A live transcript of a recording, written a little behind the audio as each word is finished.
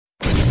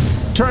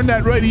turn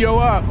that radio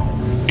up.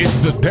 It's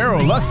the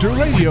Darrell Luster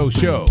Radio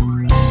Show.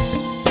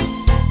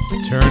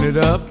 Turn it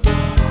up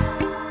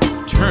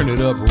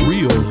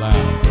real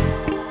loud.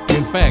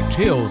 In fact,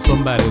 tell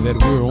somebody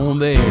that we're on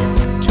the air.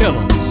 Tell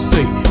them,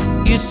 say,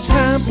 it's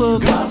time for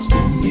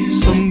gospel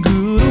music. Some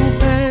good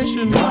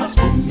old-fashioned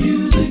gospel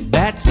music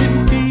that's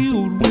been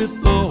filled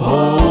with the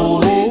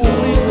Holy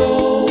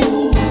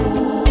Ghost.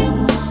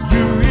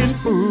 You're in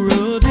for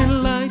a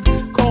delight,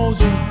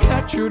 'cause you've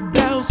got your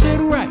dial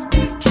set right to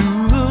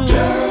the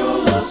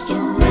Darrell Luster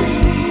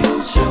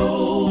Radio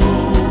Show.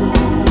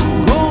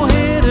 Go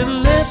ahead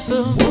and let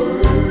the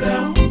word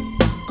out.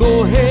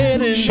 Go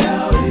ahead and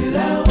shout it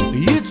out.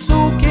 It's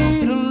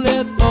okay to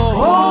let the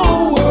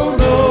whole world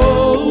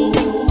know.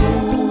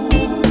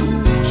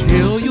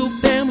 Tell your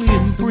family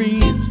and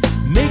friends,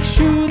 make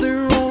sure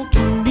they're all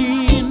tuned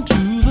in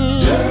to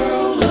the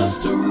Darrell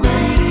Luster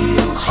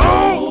Radio Show.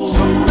 Oh,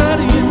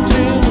 somebody and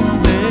tell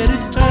them that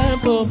it's time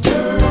for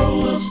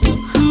Darrell Luster.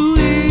 Who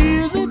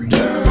is it?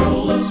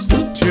 Darrell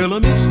Luster. Tell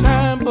them it's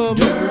time for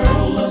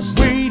Darrell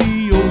Luster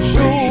Radio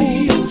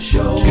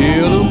Show.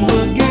 Tell them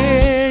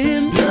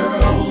again,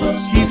 Darrell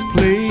Luster. He's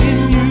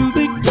playing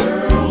music,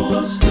 Darrell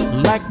Luster,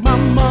 like my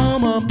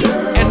mama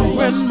and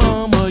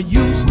grandmama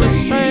used to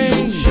sing.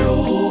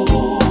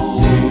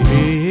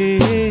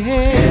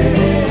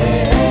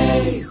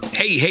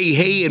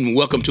 Hey, and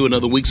welcome to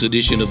another week's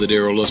edition of the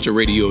Darrell Luster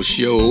Radio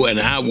Show, and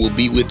I will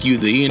be with you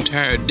the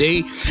entire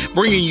day,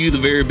 bringing you the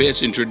very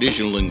best in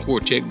traditional and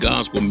quartet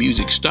gospel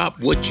music.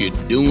 Stop what you're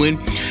doing,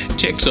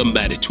 text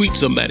somebody, tweet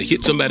somebody,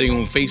 hit somebody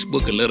on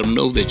Facebook, and let them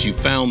know that you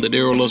found the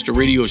Darrell Luster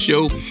Radio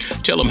Show.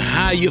 Tell them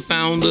how you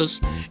found us,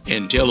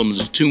 and tell them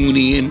to tune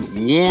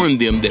in. Warn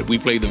them that we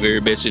play the very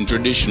best in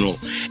traditional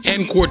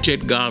and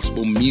quartet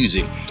gospel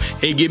music.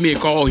 Hey, give me a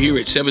call here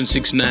at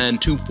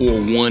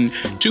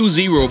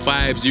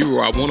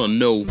 769-241-2050. I want to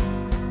know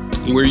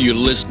where you're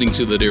listening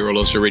to the Darrell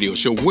Luster Radio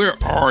Show. Where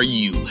are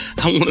you?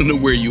 I want to know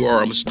where you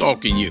are. I'm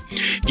stalking you.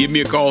 Give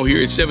me a call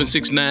here at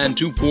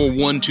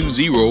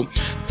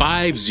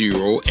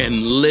 769-241-2050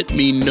 and let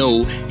me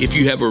know if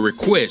you have a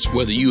request,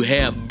 whether you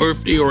have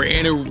birthday or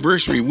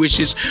anniversary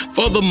wishes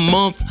for the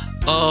month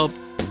of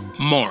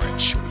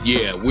March.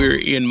 Yeah, we're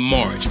in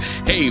March.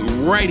 Hey,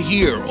 right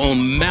here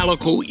on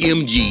Malaco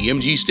MG.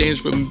 MG stands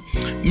for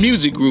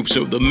Music Group.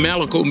 So the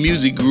Malaco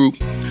Music Group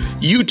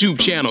YouTube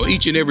channel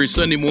each and every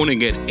Sunday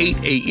morning at 8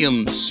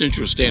 a.m.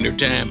 Central Standard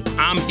Time.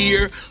 I'm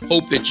here.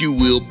 Hope that you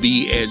will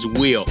be as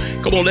well.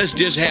 Come on, let's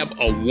just have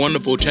a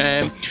wonderful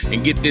time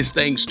and get this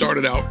thing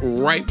started out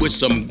right with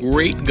some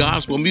great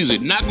gospel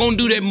music. Not going to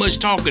do that much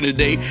talking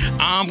today.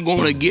 I'm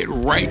going to get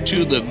right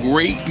to the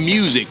great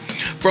music.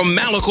 From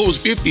Malaco's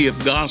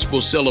 50th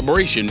Gospel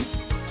Celebration,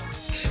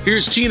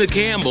 here's Tina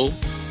Campbell,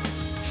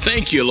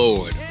 Thank You,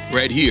 Lord,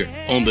 right here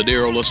on the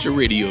Darrell Luster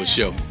Radio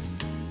Show.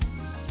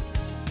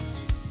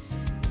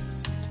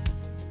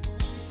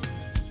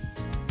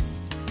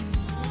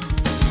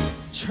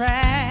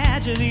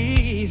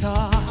 Tragedies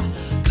are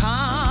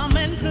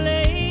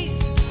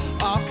commonplace,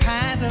 all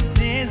kinds of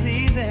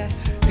diseases,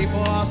 people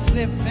are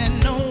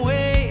slipping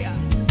away,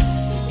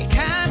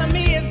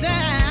 economy is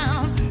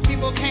down,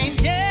 people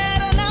can't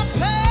get enough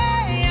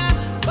pay,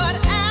 but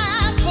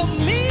as for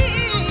me,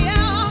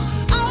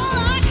 all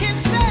I can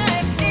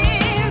say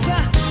is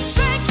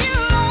thank you,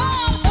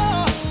 Lord,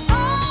 for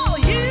all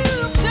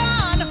you've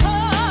done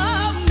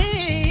for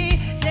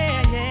me,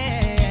 yeah.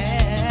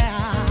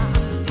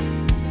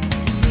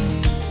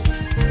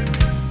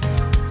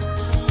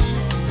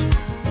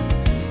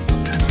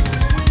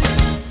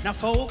 Now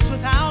folks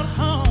without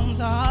homes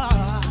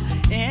are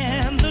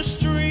in the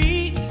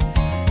streets,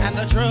 and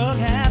the drug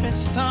habits,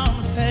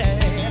 some say,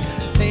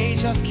 they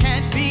just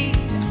can't beat.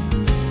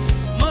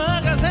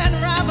 Muggers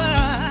and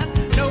robbers,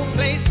 no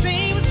place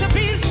seems to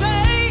be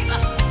safe,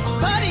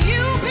 but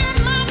you've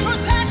been my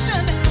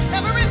protection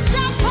every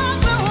step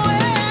of the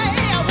way.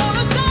 I want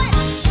to say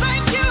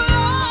thank you,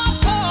 Lord,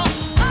 for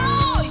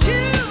all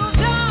you've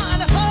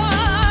done for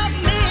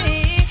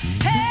me.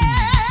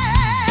 Hey,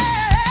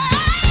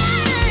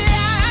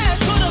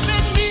 could have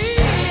been me,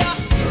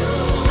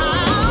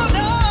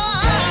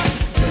 outdoors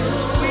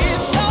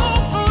with no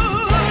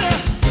food,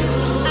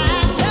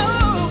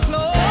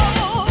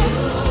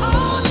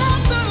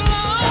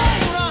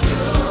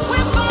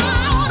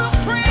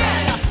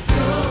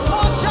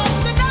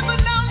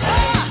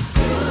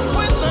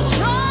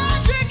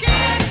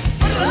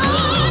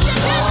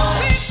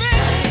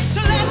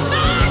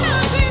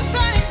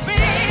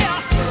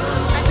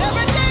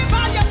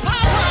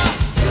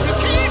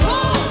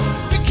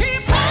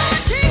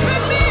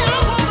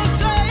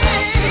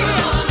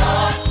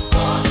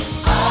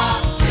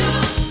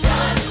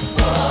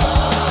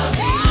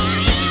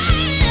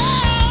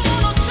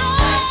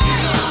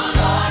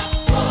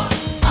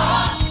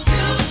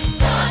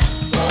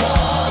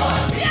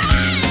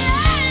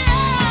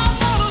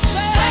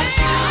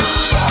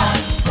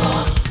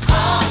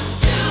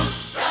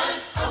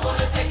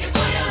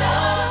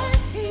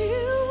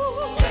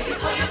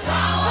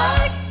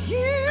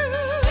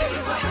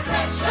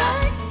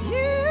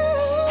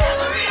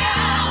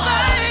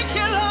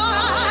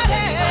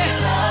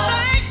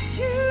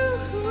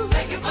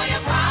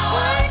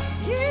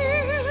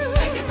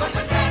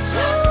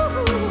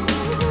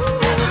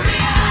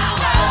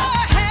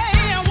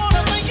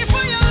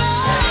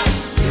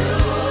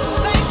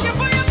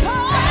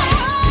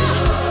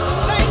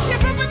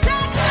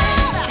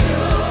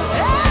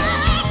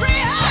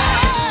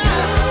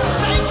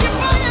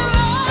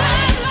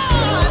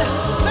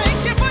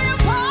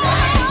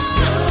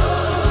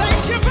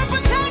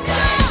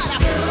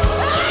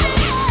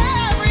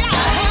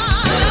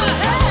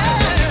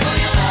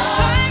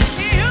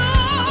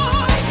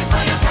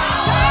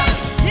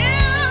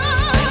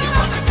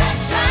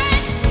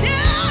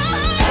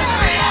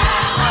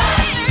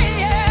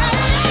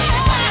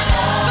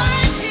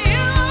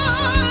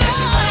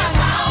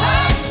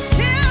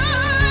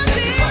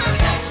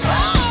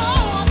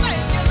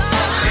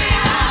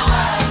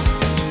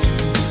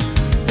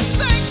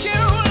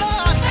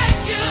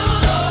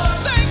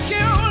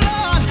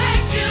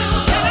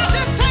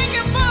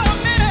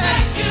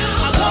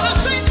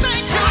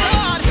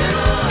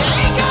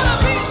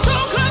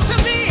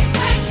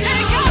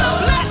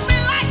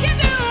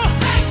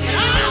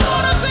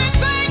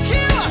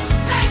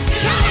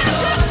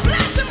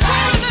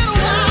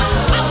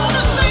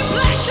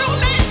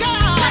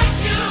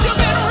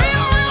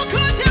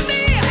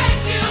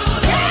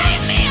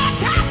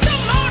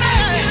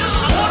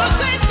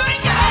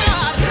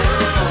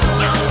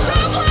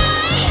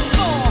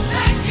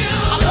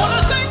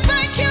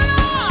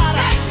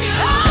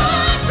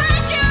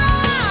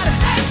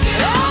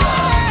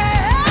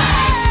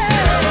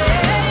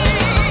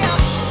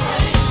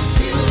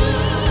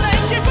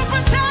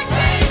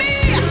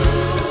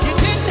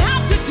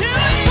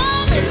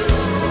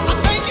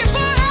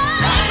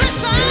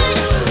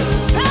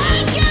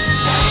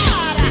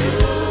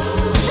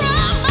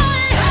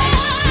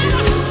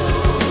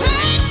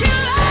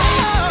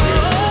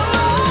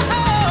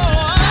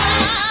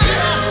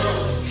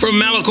 From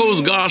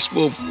Malaco's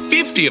Gospel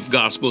 50th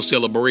Gospel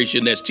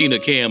Celebration, that's Tina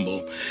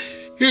Campbell.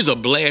 Here's a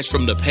blast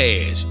from the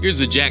past. Here's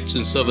the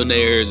Jackson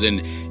Southerners, and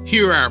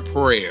hear our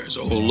prayers,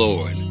 oh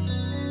Lord.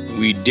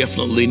 We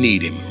definitely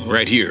need him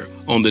right here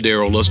on the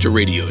Darrell Luster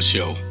Radio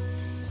Show.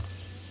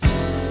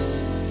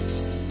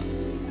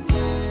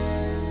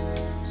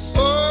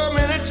 So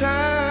many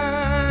times,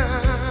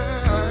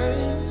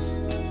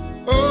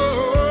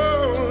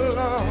 oh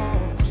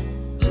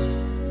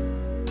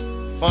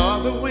Lord,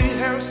 Father, we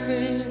have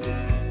sinned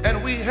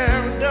and we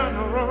have done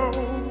wrong.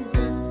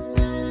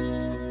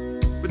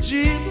 But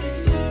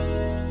Jesus,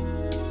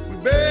 we're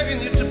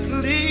begging you to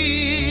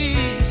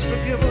please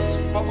forgive us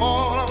for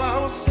all of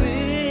our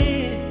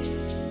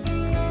sins,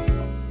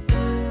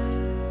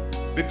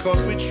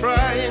 because we're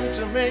trying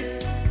to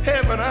make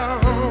heaven our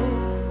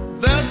home.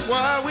 That's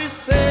why we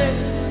say,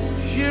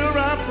 hear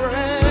our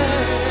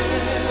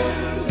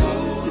prayers,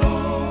 oh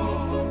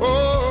Lord.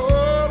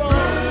 Oh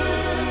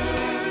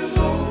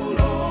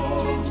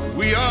Lord,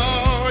 we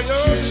are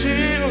your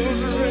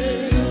children.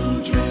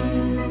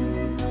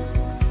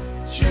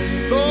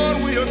 Lord,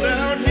 we are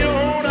down here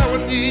on our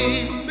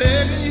knees,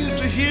 begging you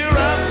to hear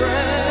our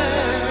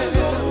prayers.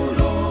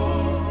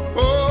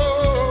 Oh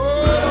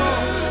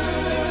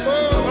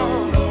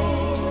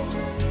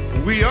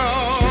Lord, we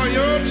are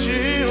your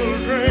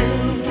children.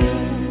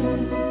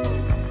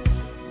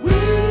 We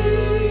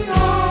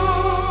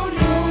are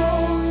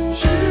your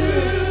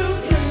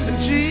children. And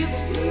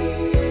Jesus,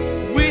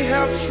 we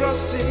have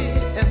trusted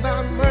in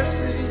thy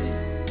mercy.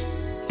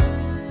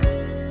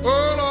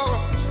 Oh Lord,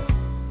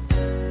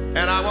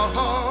 and our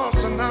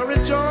hearts are now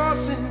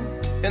rejoicing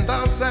in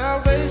thy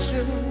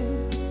salvation.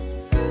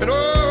 And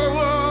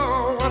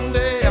oh, one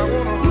day I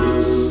want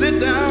to sit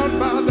down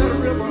by that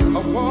river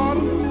of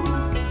water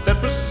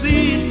that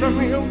proceeds from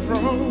your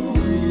throne.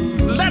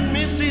 Let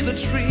me see the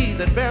tree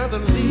that bear the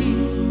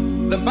leaves.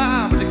 The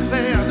Bible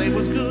declared they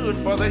was good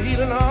for the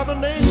healing of the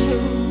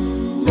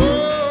nation.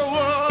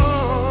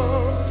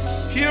 Oh,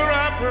 hear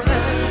our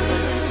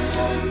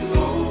prayers,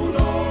 oh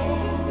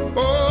Lord. Oh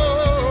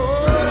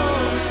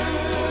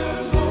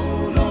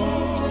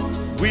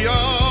Lord, we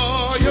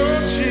are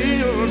your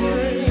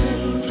children.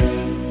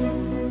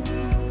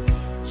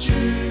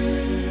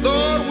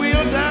 Lord, we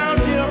are down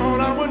here on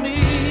our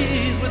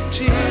knees with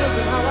tears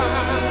in our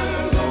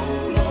eyes,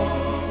 oh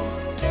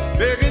Lord,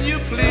 begging you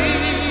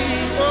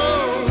please,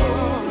 oh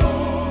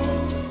Lord,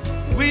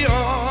 we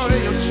are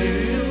your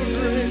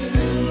children.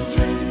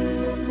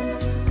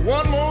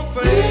 One more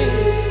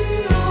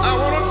thing I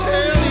want to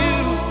tell you,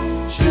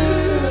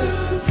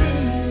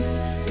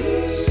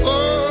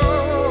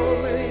 so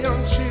many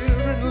young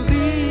children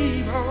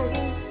leave home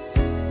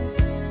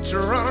to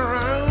run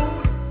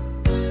around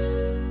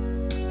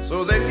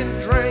so they can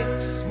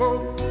drink,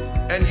 smoke,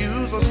 and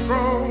use a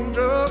strong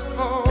drug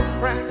called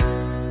crack.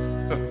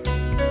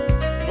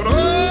 But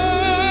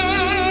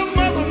oh,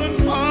 mothers and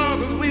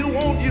fathers, we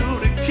want you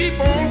to keep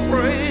on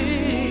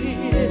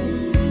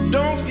praying.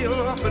 Don't give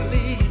up,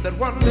 believe that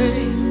one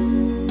day,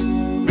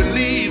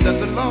 believe that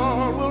the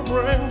Lord will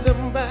bring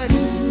them back.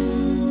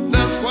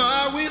 That's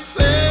why we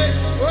say,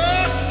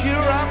 oh, hear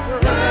our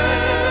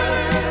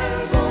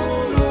prayers,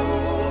 oh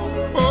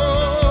Lord. Oh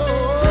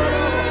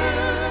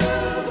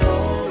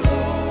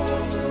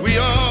Lord, we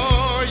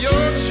are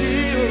your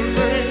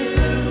children.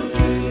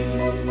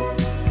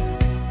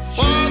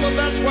 Father,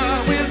 that's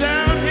why we're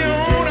down here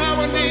on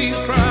our knees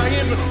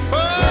crying, oh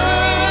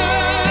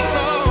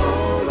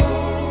Lord.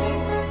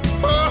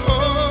 Oh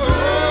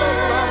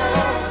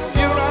Lord,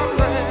 hear our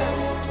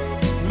prayers.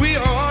 We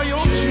are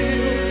your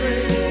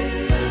children.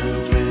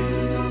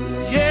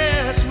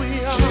 Yes,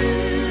 we are.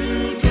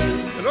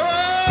 And oh,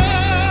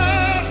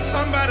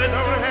 somebody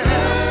don't have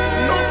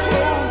no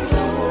clothes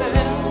to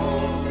wear.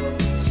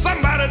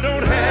 Somebody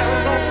don't have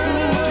no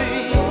food to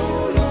eat.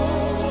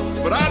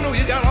 But I know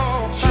you got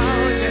all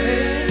power in your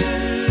hand.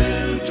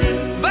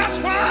 That's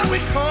why we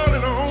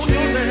calling on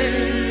your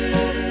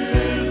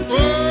name. Oh,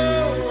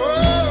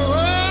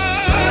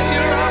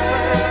 hear our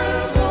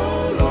prayers,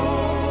 oh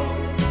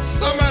Lord.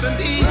 Somebody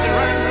needs you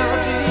right now,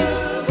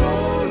 Jesus.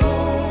 Oh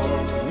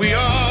Lord, we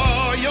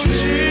are your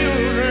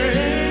children.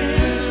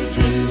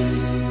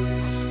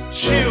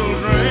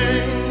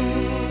 Children.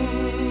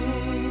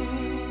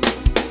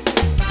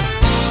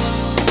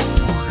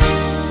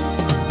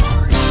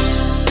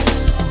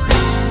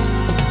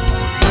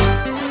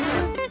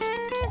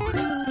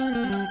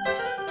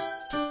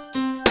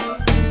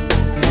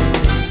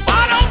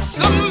 Why don't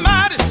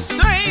somebody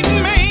save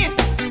me?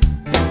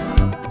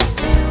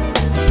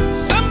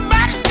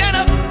 Somebody stand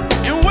up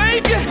and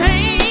wave your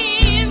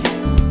hand.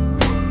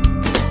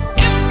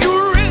 If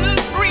you're really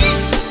free,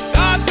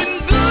 God's been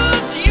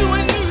good to you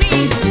and me.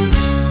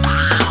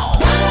 Oh,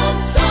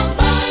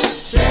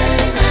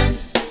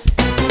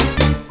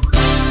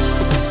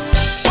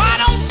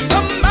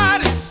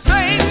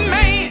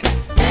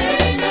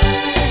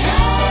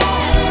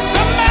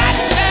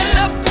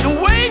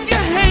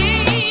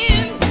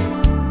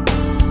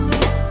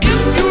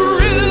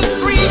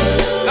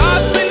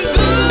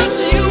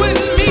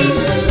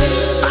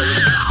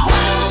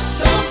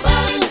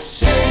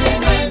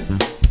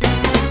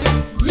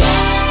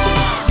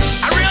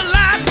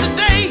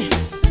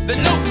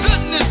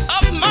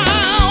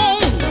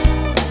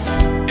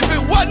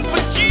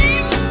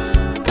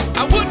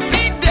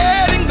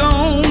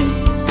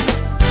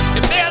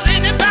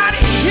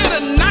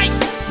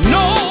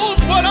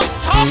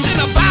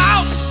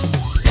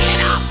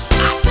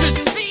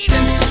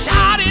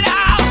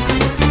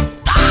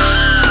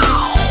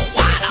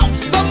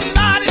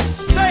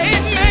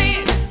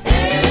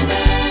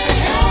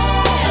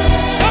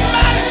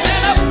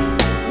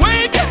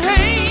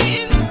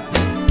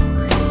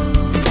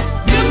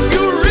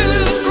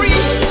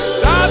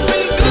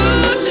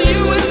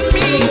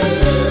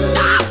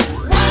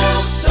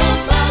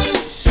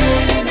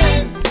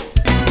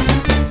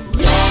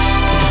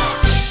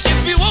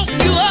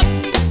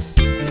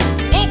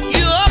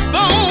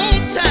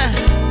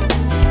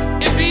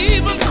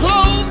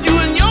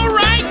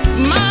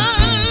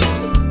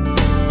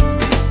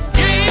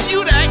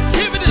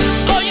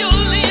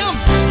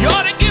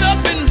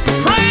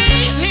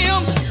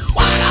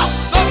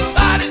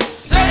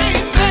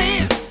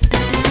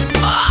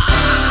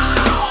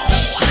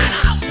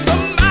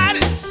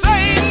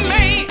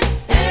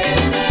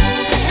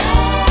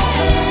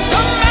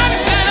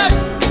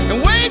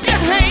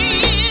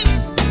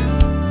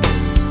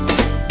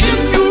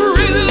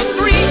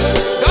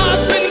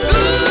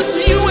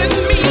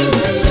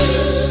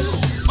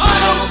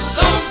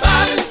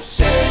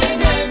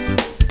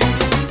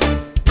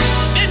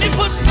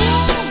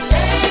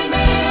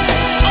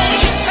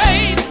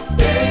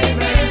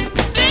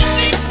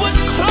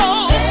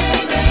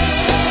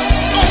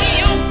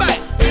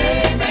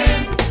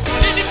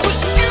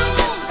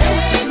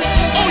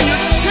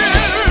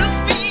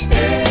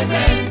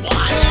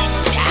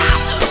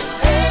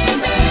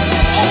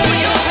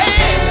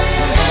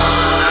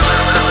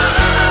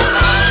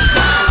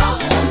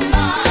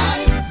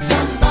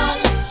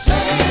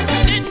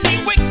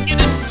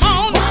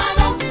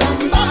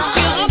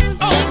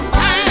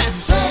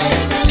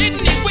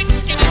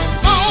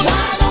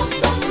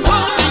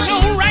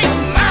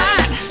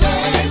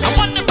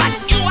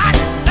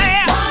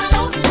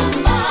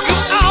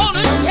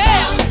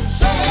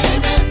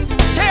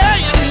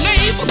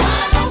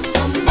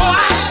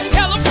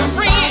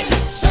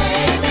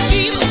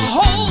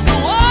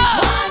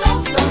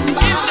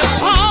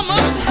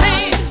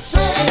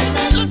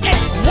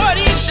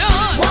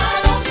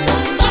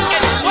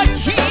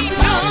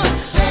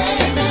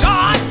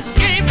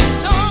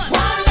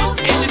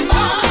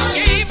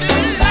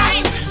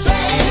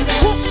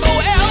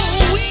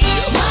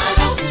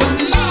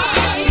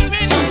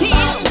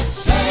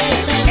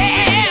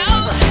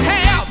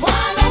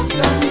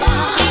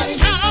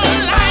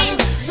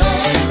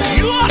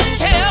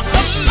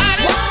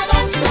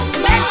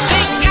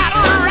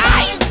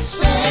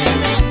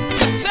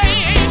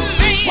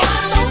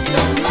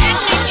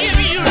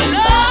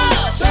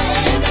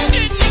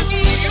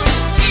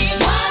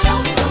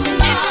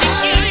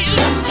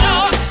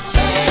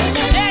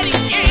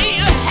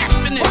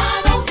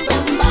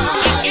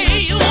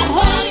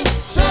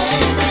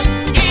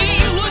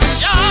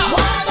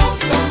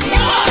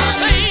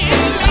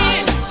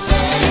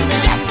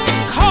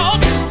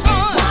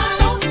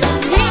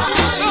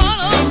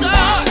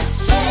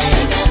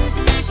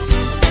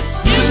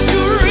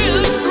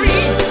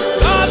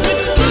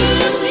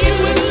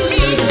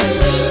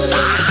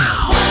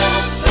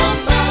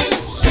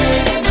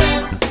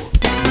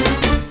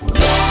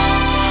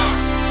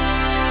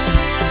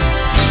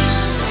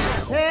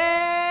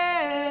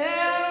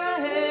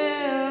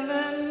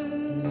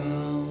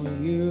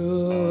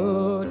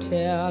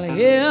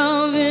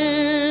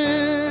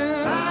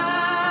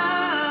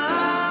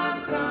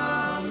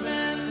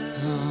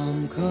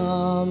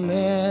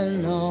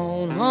 coming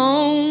on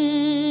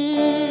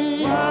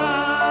home.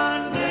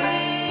 One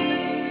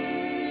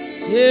day.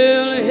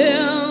 Till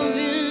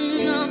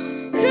heaven,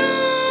 I'm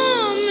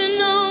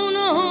coming on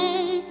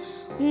home.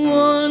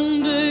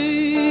 One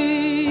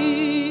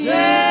day.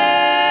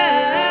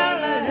 Tell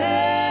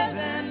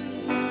heaven.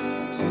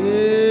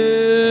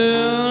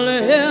 Till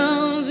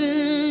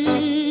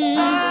heaven,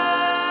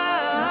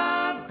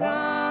 I'm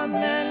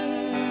coming.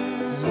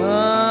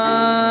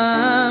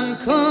 I'm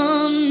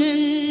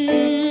coming.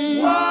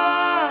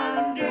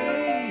 One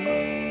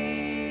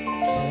day.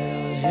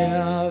 Till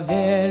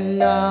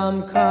heaven,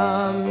 I'm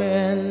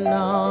coming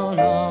on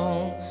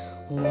home.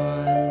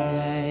 One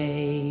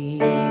day.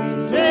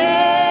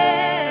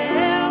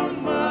 Tell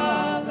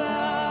mother.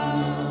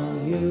 Now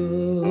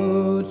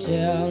you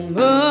tell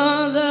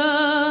mother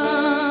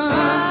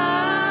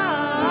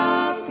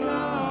I'm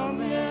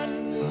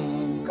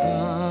coming.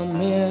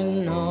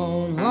 coming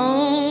on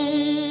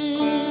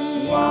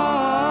home.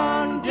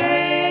 One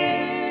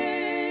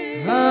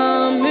day.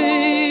 I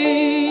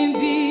may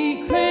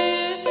be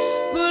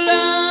crippled,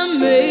 I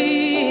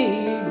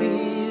may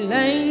be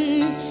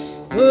lame,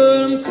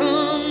 but I'm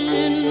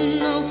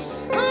coming on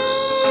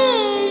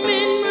home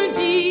in my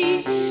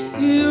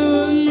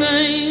Jesus'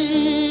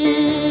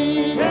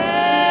 name.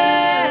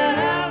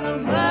 Tell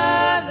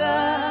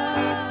mother.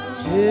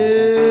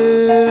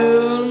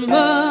 Tell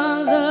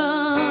mother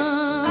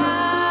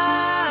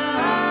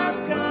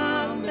I'm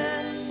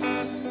coming.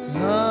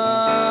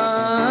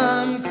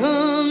 I'm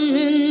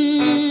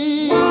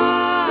coming.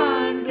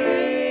 One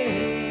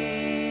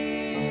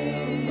day.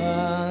 Tell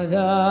mother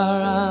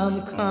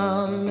I'm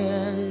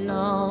coming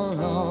on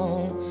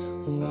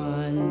home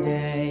one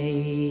day.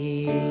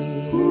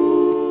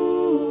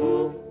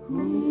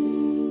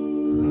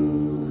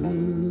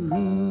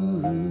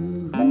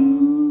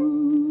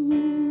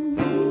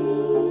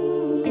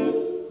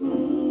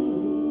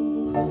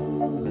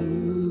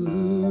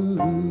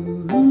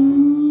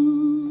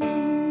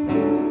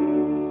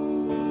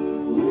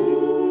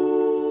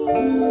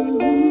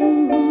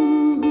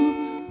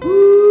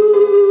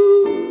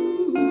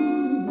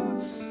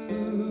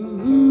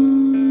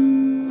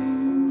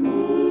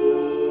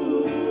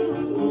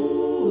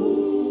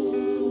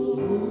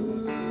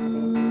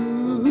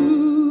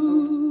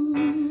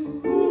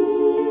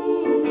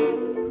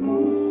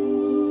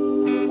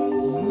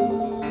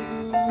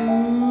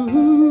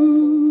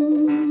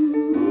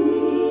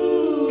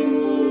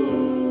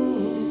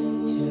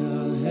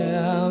 Till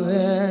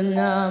heaven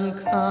I'm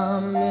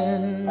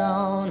coming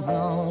on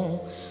home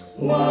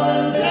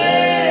one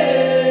day.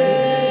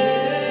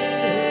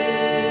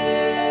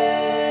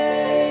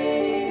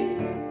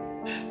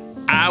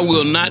 I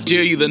will not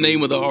tell you the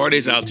name of the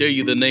artist. I'll tell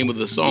you the name of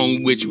the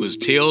song, which was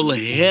Tell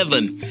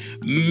Heaven.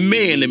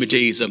 Man, let me tell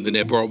you something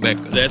that brought back,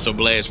 that's a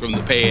blast from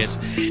the past.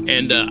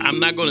 And I'm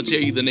not going to tell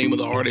you the name of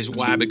the artist.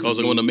 Why? Because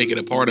I want to make it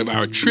a part of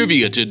our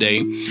trivia today.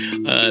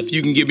 If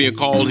you can give me a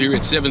call here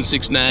at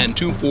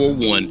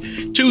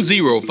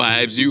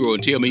 769-241-2050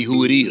 and tell me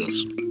who it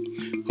is,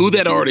 who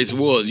that artist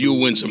was, you'll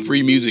win some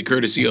free music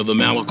courtesy of the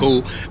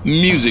Malaco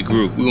Music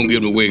Group. We're going to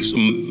give away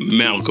some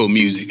Malaco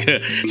music.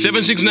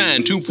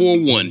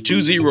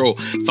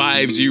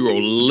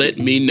 769-241-2050. Let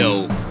me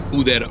know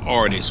who that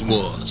artist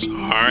was.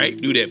 All right,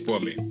 do that for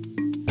me.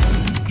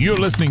 You're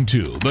listening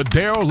to the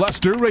Darrell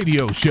Luster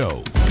Radio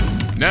Show.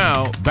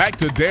 Now, back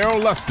to Darrell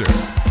Luster.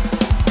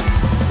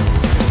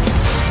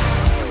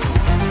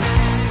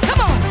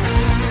 Come on,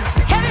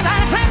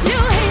 everybody clap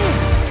your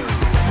hands.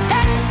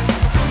 Hey.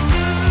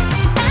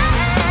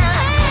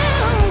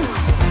 Oh,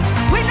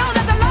 we know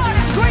that the Lord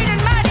is great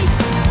and mighty.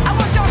 I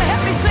want y'all to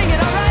help me sing it,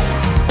 all right?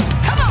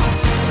 Come on.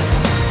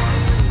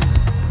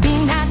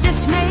 Be not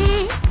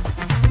dismayed,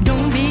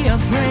 don't be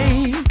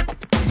afraid.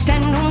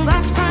 Stand on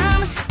God's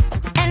promise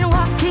and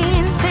walk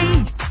in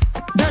faith.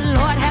 The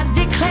Lord has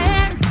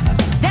declared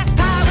there's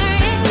power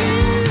in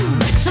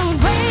you. So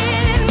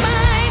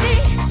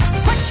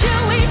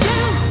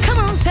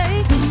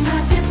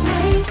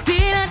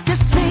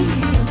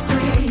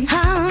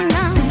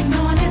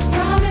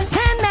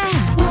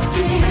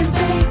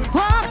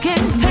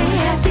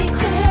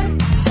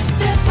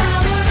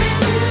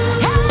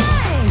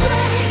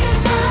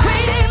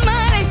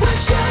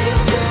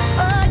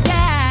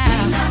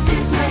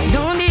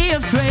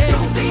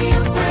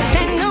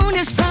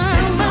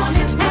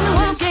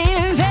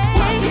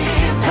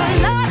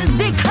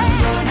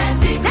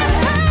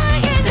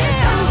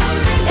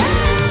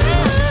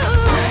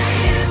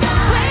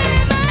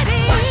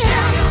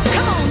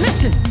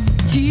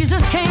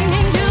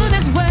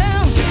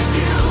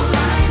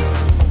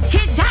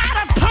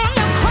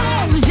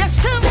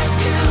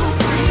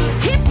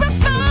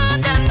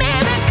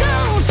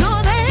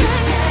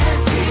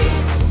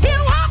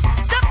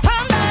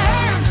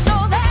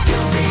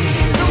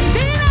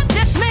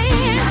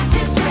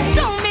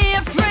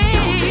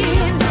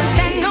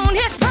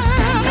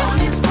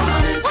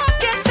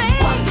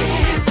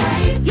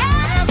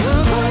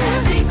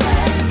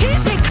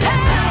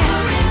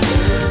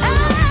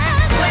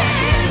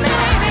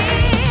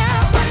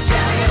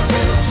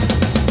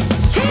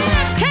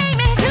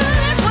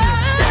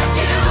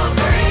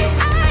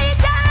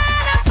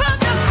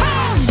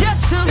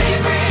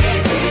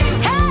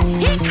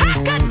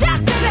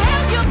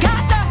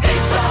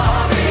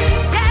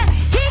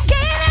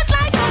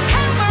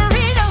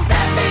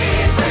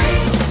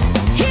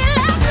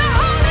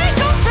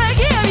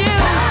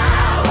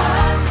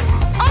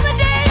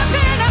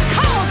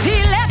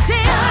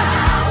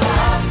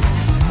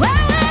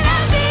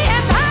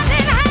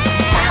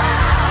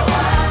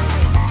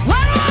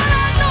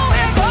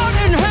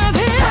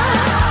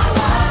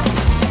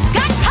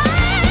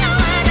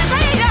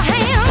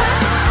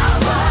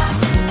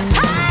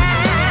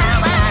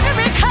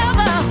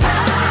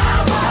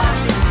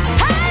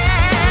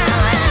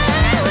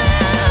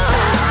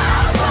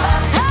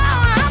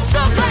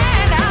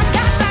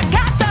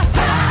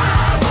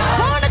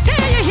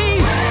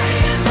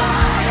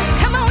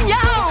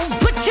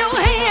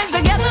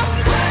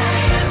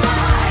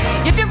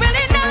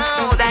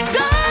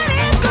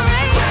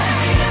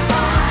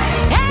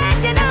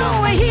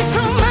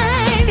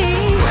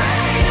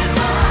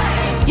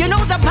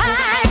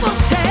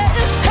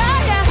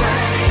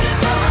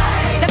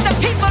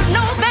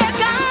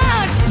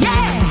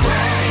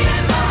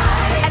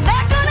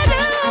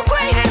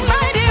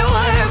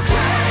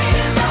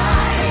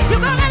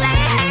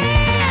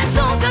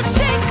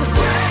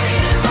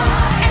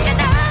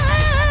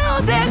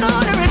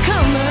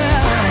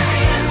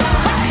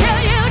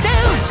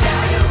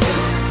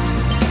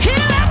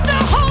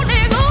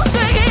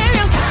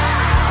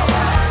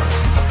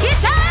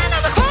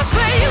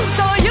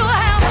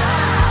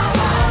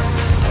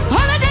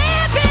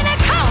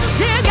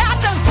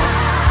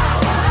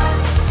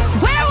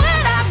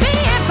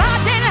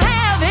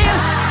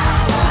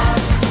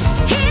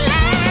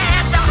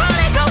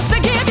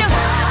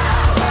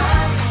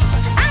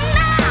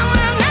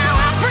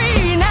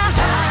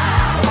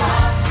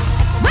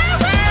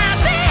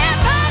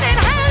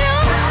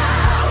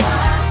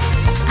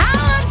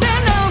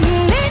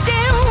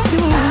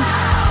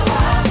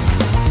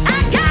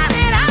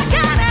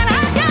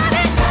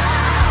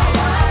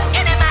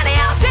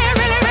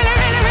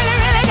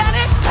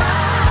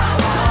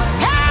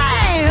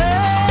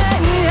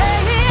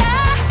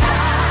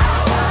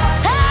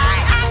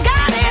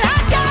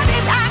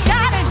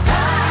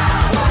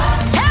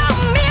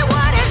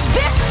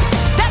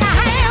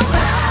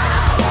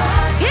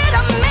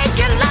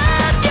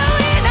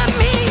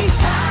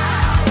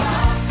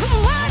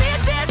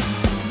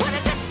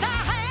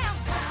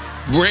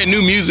Brand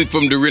new music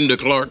from Dorinda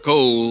Clark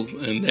Cole,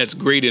 and that's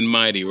Great and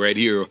Mighty right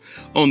here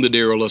on the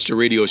Darrell Luster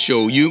Radio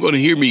Show. You're going to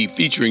hear me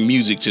featuring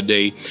music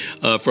today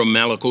from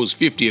Malaco's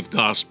 50th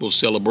Gospel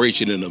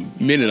Celebration. In a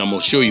minute, I'm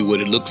going to show you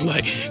what it looks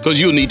like, because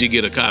you'll need to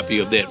get a copy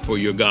of that for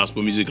your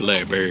gospel music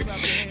library.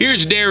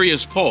 Here's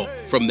Darius Paul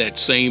from that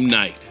same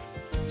night,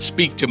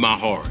 Speak to My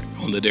Heart,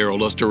 on the Darrell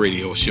Luster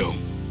Radio Show.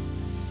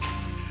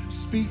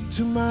 Speak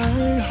to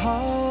my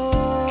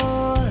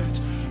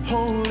heart,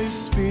 Holy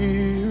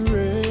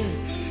Spirit.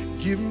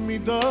 Give me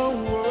the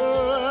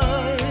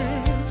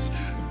words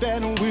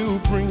that will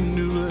bring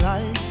new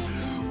life.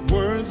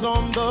 Words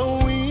on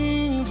the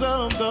wings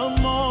of the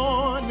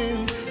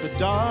morning. The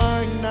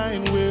dark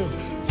night will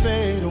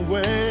fade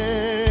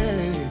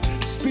away.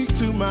 Speak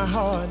to my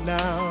heart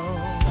now.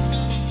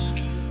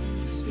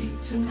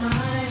 Speak to my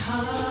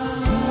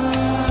heart.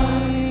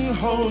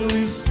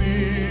 Holy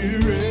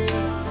Spirit.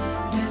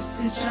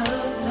 Message of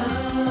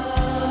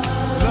love.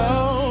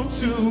 Love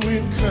to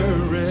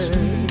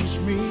encourage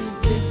me.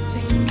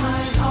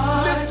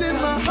 Lifting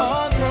my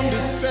heart from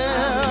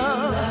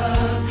despair.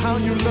 How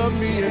you love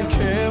me and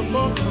care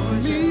for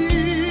me.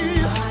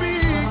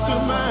 Speak to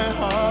my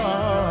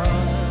heart.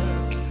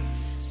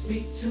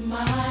 Speak to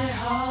my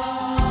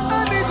heart. I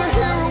need to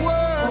hear a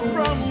word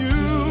from you,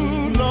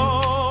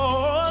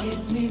 Lord.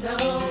 Give me the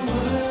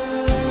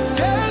word.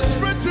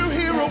 Desperate to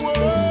hear a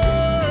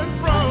word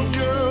from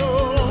you.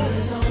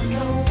 Words on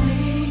the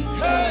wing.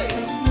 Hey.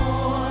 The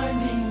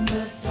morning,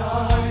 the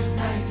dark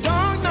nights.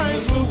 Dark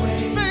nights will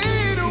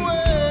fade away.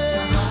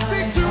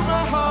 Speak to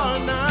my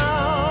heart now.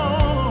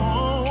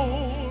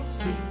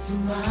 Speak to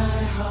my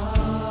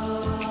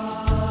heart.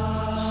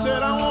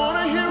 Said I want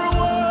to hear a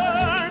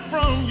word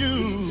from you,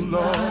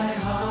 Lord.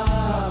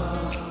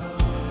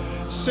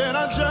 Said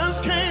I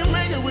just can't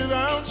make it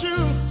without you.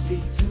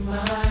 Speak to my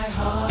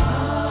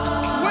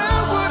heart.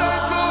 Where would I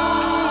go?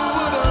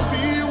 Would I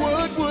be?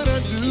 What would I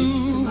do?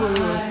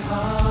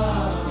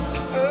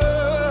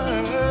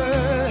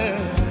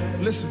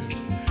 Listen,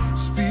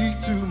 speak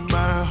to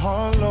my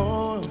heart,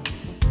 Lord.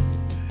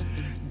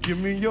 Give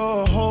me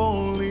your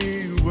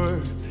holy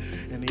word.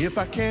 And if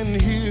I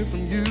can't hear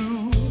from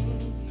you,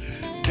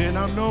 then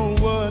I know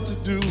what to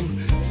do.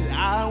 Say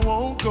I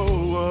won't go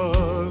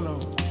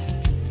alone.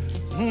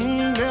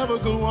 Never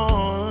go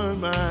on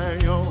my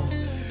own.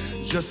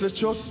 Just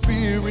let your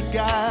spirit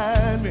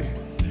guide me,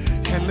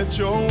 and let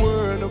your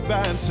word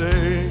abide.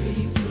 Say,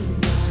 Speak to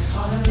my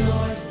heart,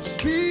 Lord.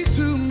 speak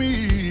to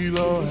me,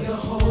 Lord.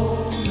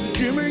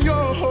 Give me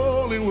your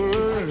holy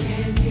word.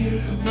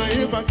 Now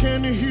if I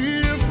can't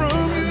hear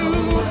from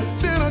you,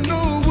 then I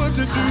know what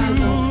to do.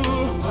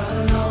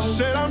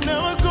 Said I'll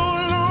never go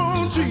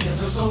alone,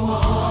 Jesus.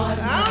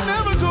 I'll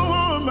never go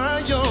on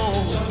my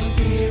own.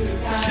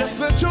 Just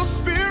let your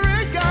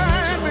spirit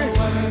guide me,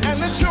 and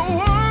let your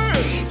word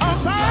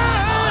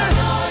abide.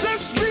 Say,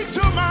 speak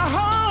to my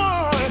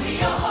heart.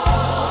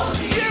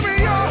 Give me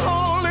your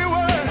holy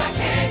word.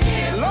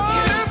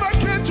 Lord, if I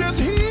can't just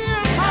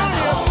hear from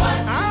you,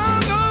 I'll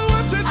know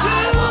what to do.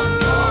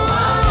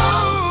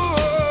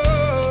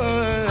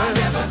 I'll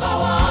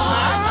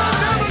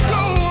never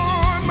go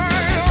on my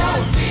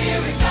own.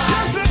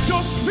 Just let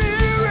your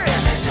spirit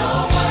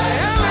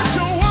and let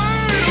your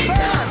word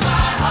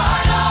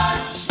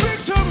abide. Speak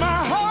to my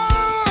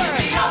heart.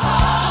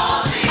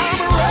 I'm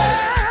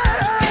ready.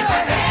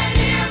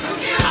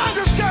 I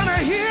just gotta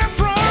hear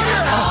from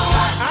you.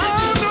 I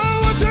know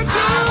what to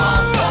do.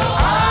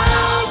 I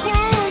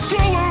won't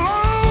go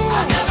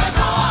alone.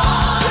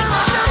 Said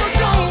I'll never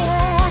go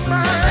on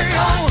my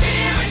own.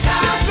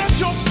 Just let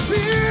your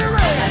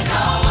spirit.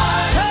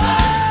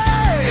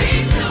 Hey.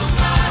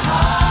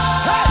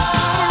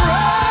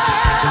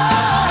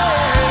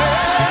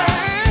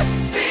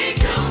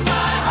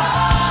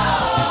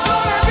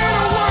 Lord, I need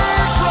a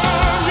word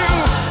from you.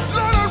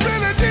 Lord, I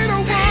really need a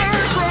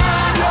word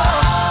from you.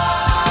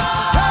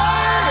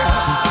 Hey,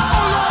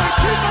 oh Lord,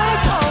 keep on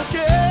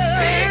talking.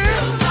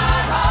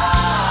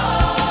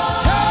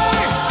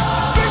 Hey,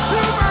 speak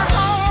to my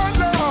heart,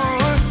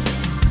 Lord.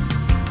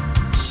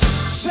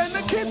 Said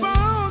to keep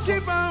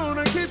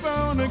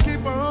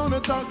on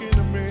talking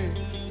to me.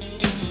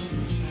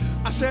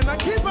 I said now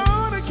keep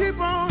on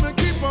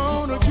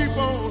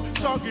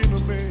talking to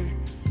me.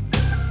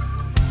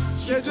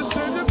 Said you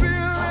said to be a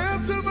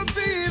lamp to my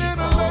feet and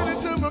a light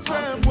to my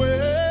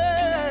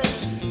pathway.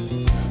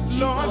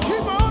 Lord,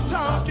 keep on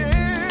talking.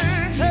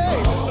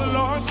 Hey,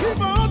 Lord, keep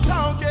on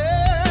talking.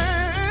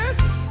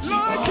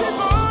 Lord, keep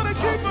on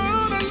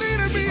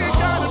leading me and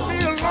guiding me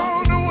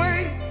along the way.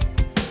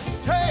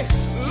 Hey,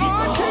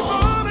 Lord, keep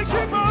on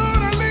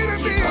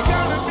leading me and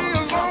guiding me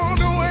along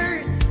the way.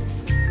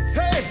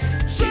 Hey,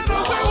 said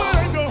where would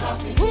I go?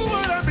 Who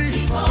would I be?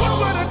 What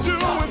would I do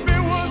if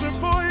it wasn't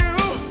for you?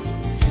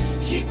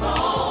 Keep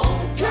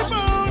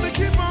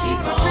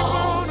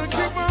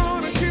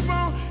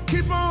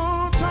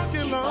on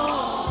talking,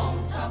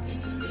 Lord.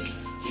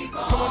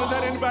 Come on, is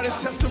that anybody's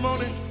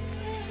testimony?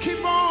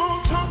 Keep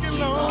on talking,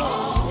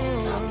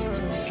 Lord.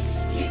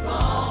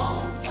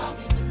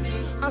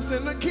 I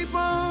said, now keep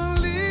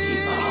on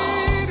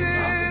leading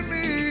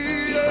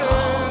me.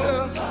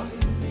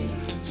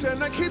 Said,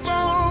 now keep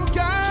on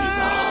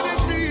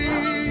guiding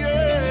me.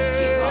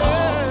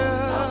 Yeah.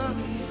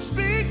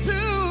 Speak to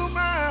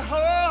my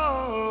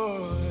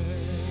heart.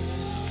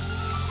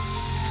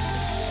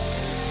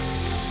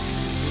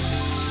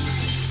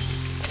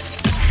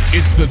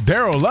 It's the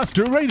Darrell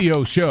Luster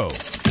Radio Show.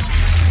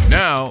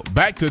 Now,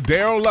 back to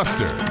Darrell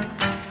Luster.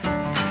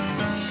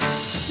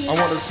 I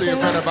want to see if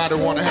anybody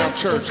want to have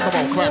church. Come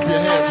on, clap your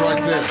hands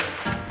right there.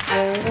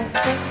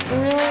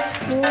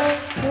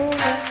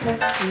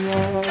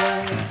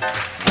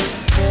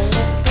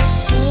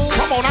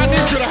 Come on, I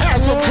need you to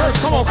have some church.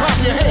 Come on, clap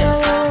your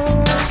hands.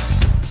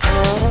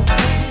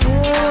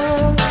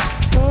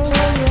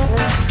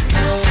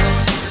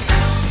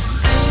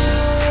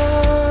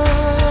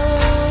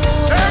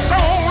 There's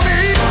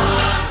only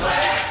one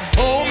way.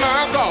 Oh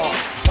my God.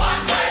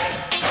 One way.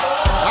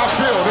 I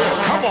feel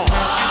this. Come on.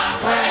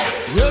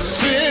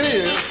 Yes, it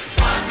is.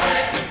 One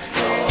way.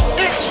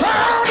 It's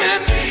found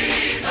in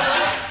Jesus.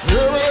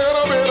 Every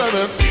little bit of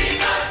it.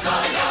 Jesus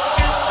alone.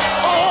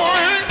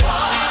 Only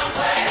one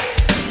way.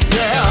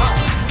 Yeah.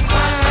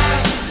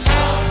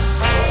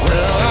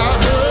 Well,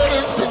 I've heard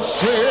it's been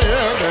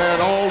said that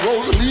all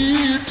roads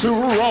lead to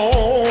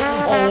Rome.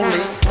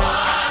 Only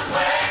one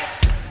way.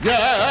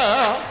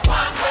 Yeah.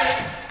 One way.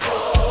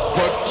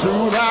 But to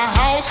the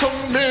house of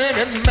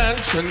many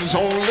mansions,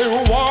 only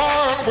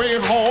one way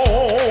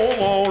home.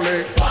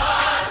 Only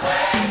one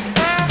way.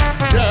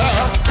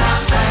 Yeah.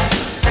 One way.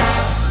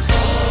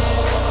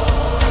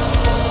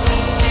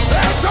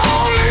 There's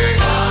only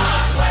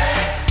one way.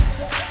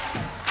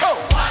 Oh.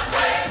 One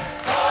way.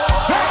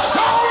 There's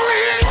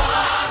only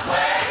one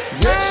way.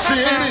 Yes,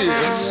 it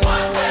is.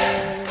 One way.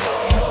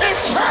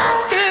 It's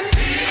found in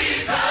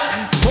Jesus.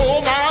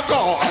 Oh my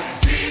God.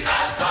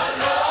 Jesus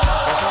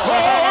alone.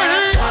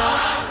 Only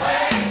one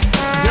way.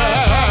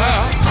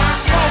 Yeah.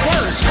 My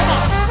words, come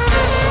on.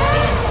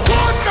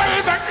 One day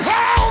the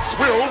clouds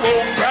will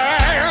roll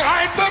back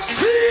like the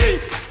sea.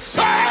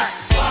 Say.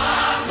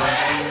 One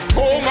way.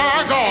 Oh my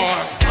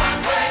God. One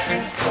way.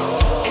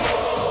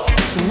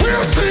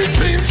 We'll see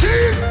King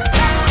Jesus.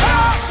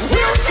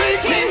 We'll see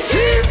King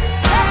Jesus.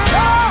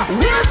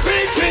 We'll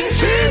see King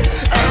Jesus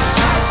and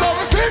shout the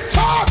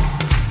victor.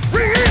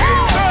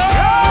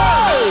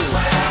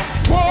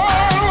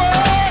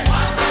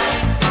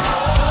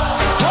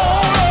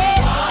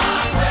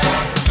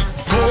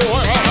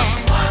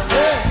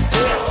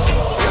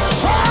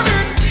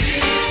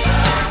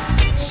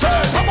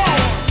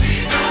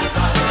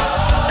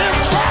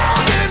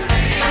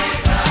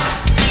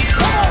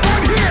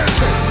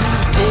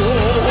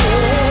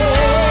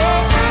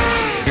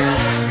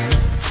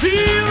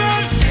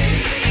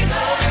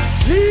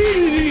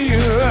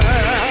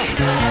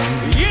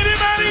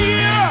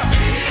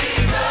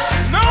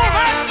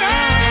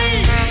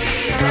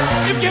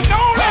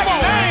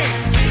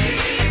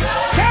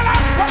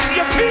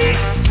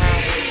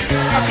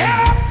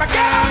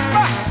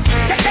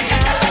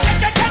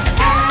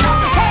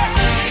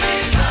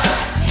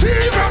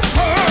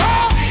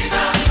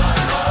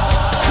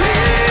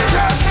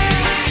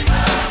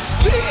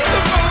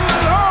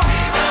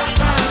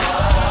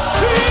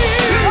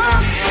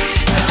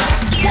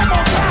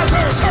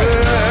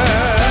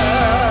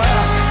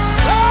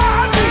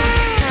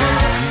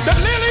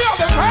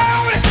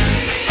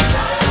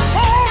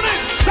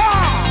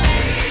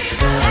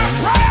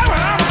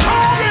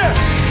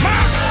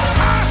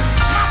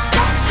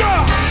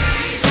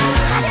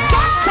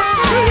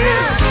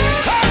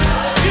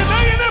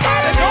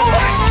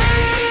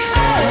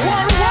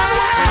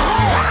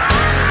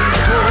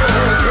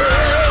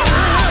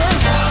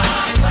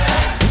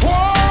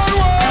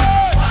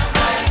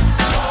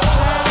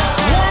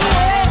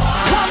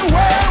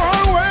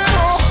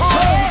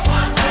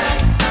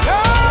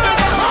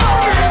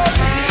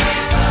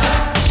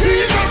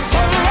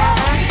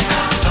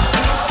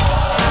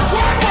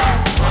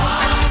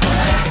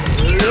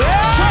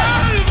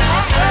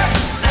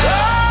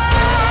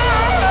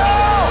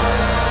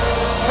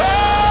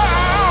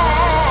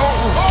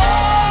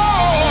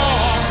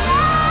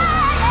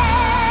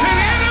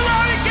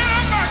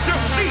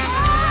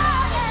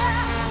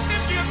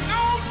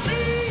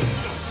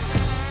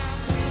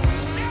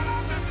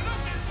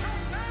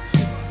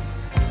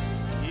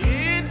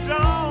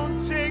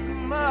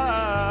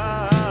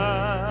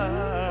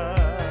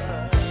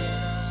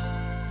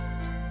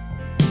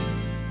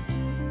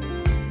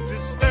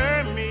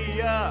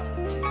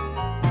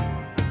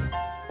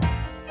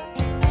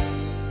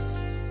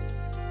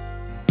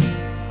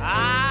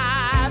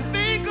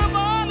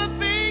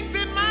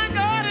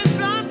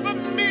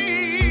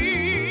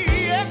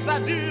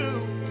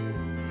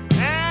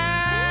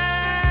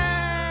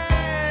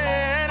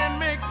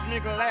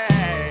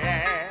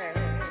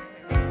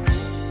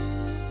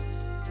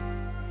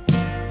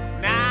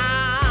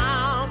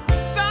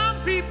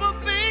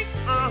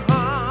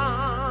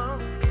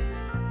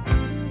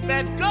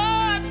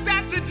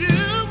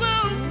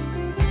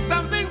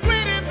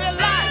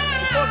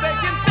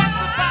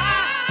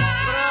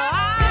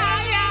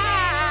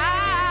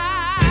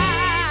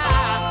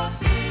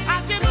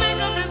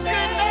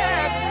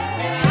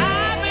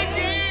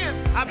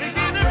 I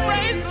begin to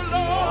praise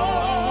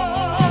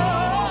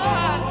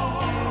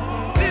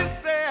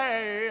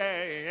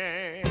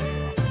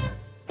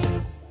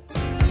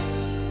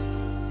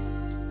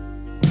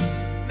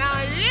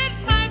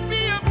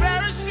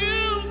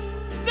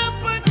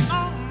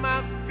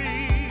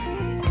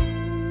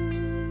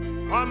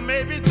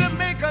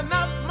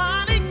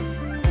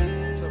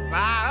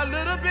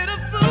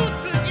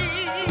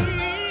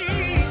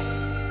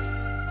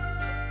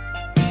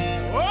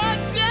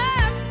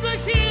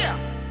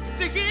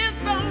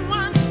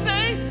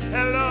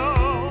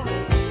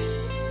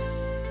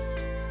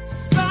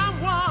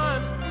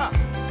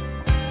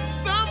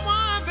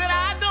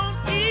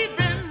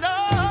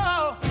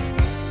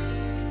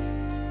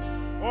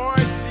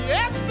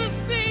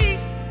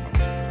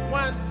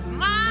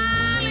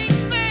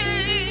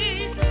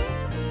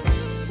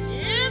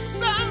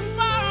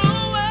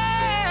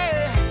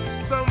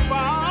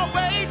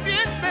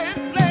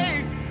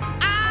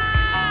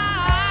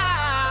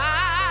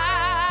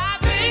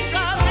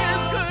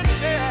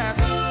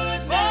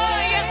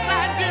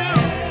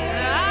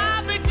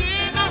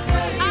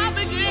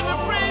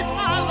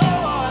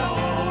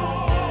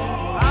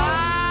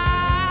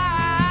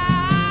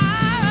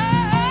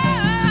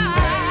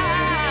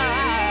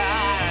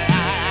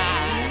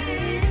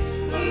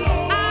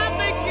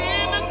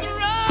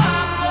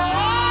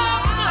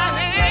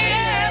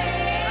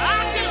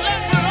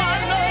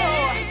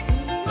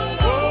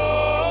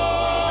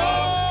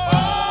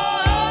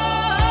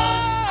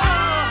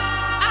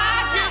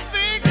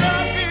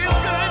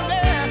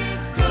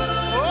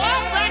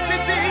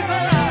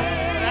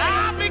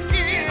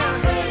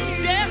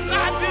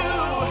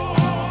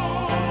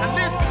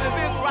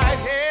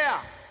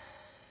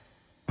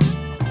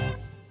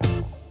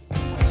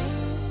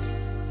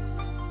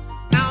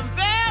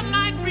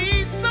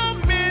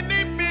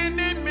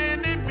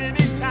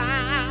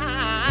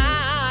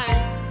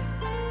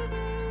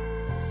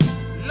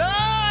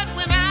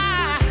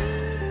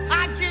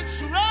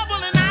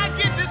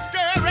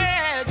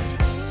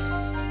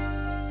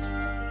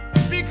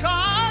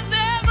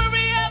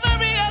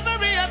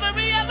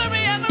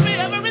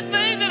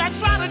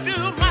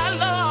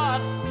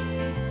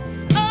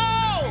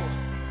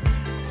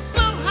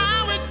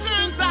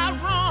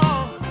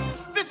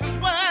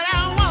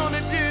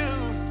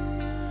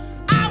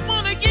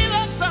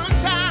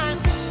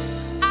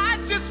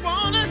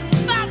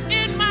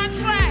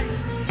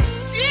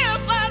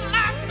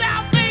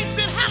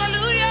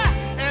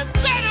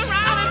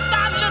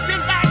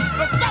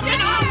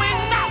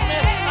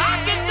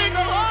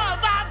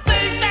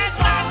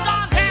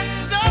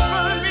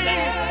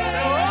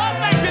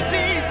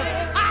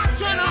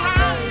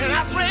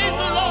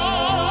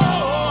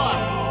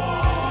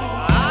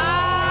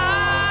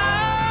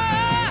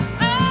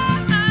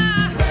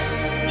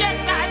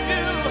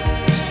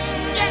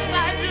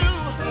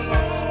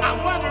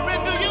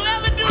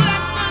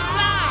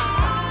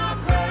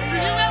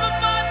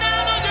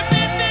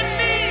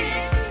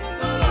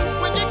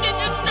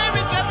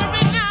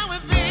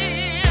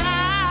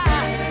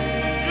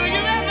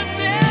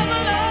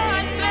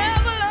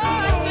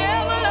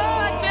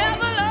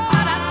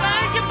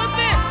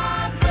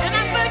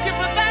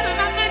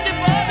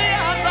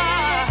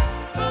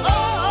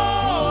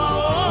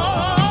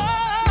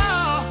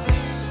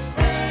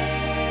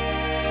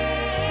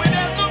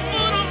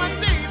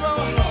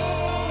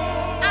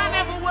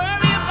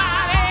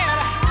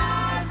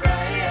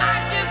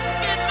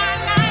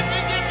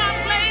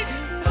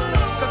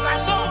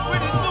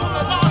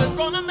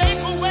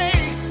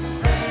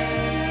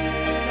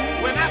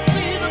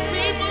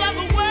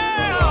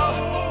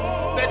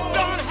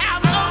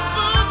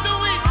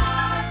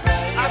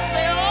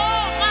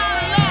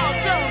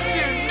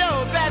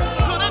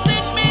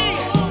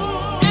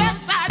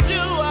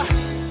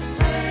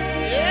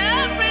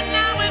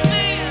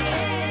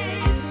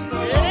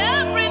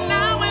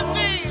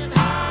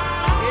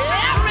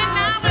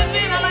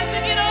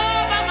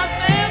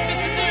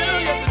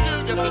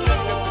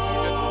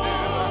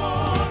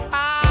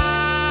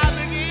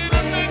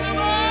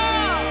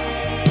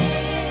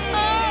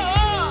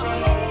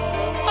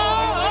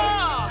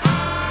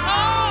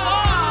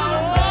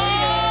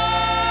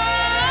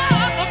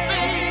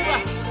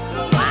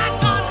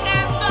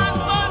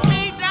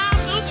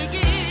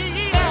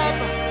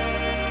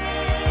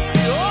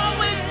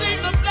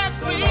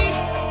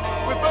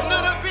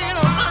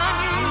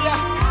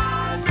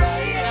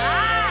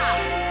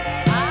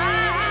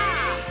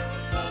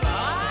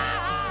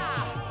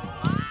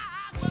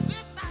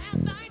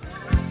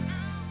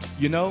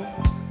You know,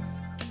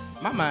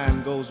 my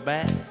mind goes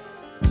back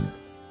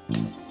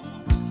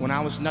when I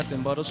was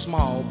nothing but a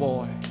small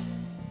boy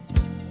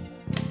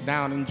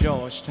down in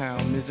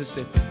Georgetown,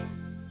 Mississippi.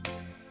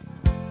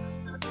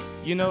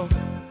 You know,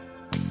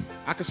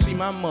 I can see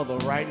my mother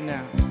right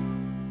now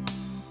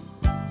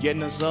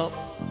getting us up,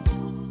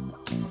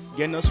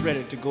 getting us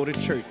ready to go to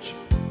church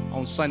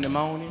on Sunday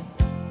morning.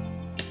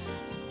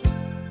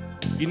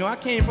 You know, I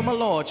came from a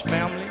large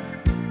family.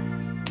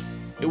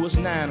 It was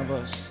 9 of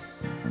us.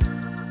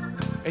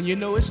 And you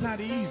know, it's not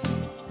easy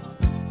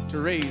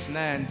to raise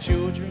 9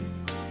 children,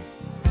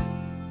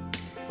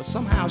 but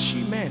somehow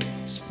she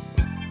managed.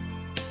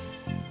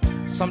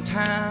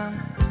 Sometime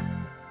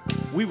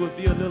we would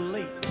be a little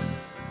late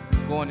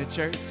going to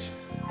church.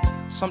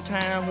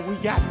 Sometime when we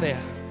got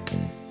there,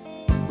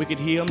 we could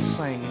hear them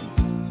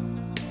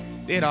singing.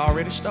 They'd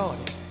already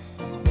started.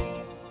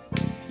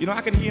 You know,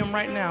 I can hear them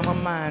right now in my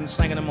mind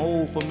singing them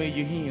old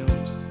familiar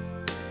hymns.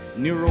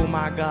 Near, oh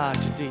my God,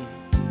 today.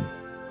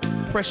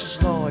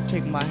 Precious Lord,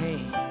 take my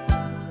hand.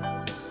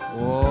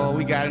 Oh,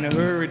 we got in a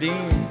hurry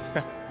then,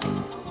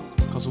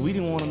 because we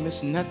didn't want to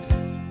miss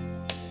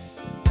nothing.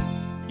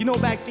 You know,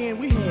 back then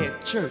we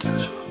had church.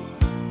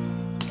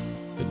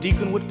 The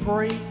deacon would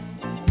pray.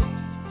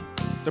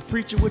 The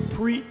preacher would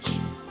preach.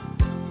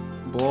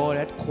 Boy,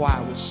 that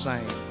choir would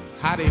sing.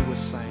 How they would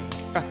sing.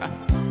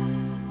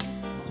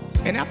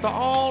 And after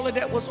all of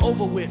that was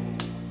over with,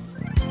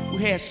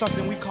 we had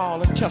something we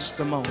call a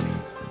testimony.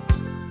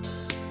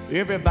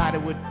 Everybody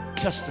would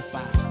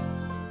testify.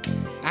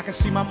 I can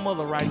see my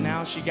mother right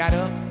now. She got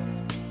up,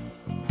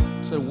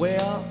 said,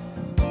 well,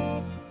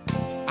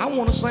 I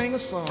want to sing a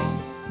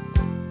song.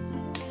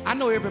 I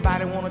know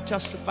everybody want to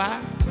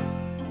testify,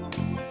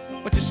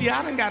 but you see,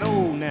 I done got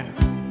old now.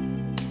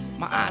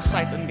 My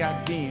eyesight done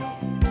got dim.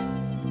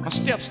 My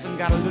steps done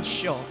got a little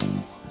short.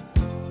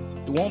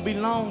 It won't be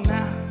long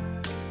now,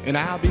 and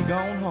I'll be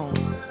gone home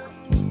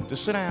to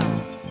sit down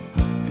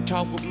and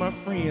talk with my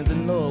friends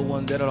and loved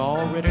ones that are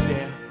already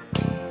there.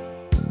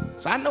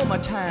 So I know my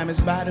time is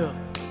about up,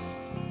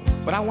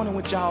 but I wonder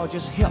would y'all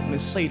just help me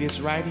say this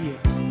right here.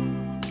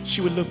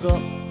 She would look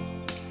up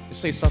and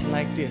say something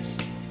like this.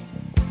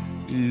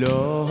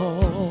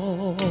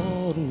 Lord,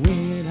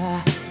 when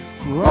I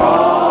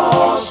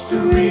cross the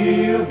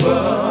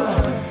river,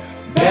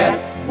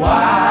 that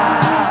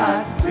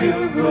wide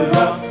river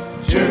of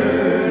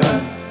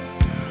Jordan,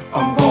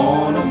 I'm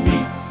gonna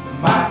meet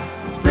my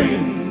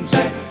friends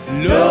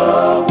and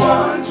loved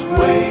ones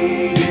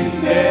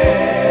waiting there.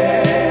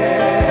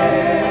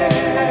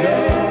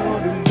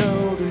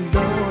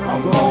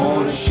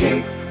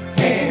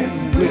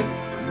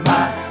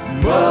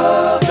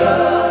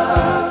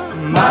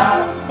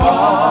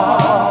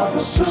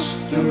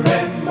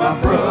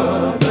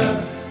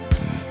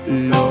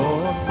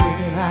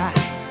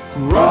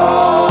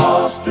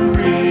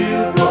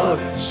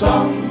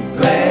 Some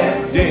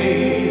glad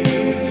day.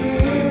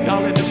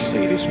 Y'all let me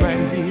say this right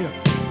here.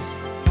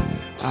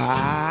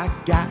 I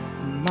got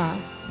my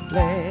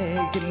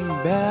flag in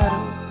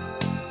battle.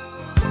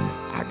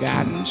 I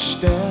got my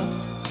staff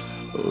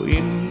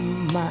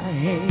in my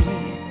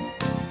hand.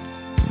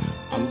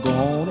 I'm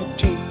gonna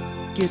take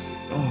it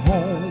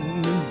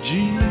home to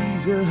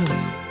Jesus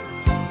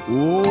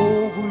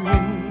over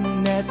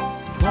in that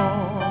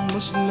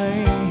promised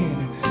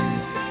land.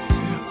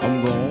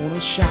 I'm gonna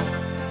shout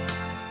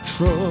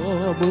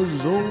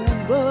troubles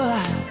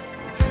over,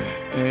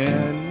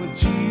 and with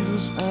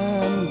Jesus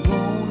I'm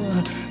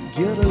gonna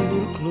get a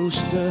little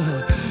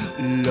closer.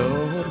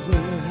 Lord,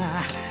 when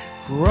I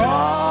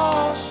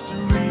cross the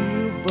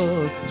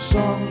river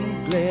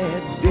some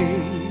glad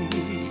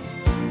day,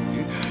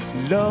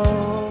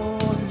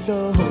 Lord,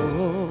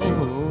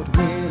 Lord,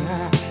 when I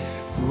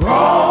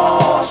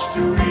cross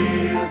the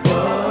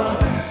river,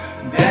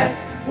 that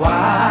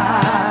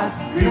wide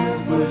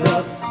river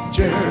of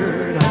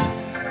Jordan,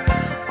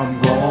 I'm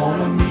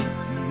gonna meet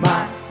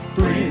my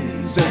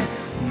friends and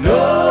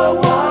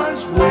loved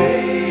ones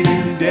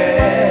waiting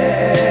there.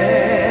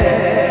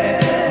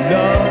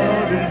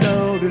 Lord,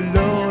 Lord,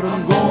 Lord,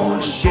 I'm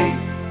gonna shake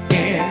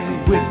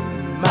hands with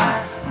my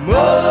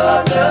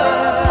mother,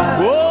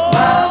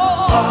 my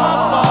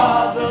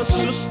father,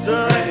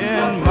 sister,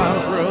 and my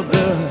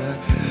brother.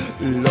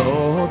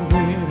 Lord,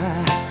 when I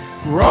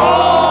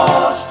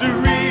cross the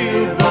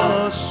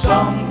river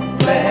some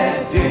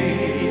glad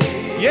day,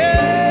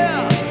 yeah.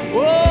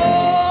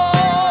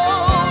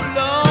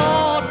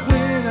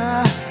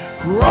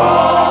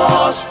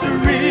 Cross the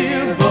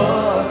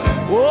river,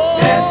 oh,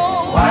 that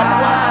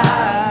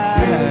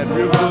wide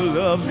river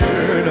of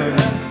Jordan.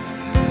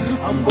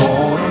 I'm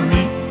gonna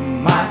meet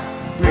my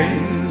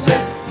friends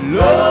and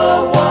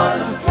loved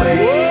ones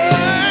waiting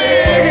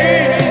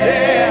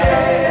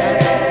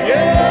there.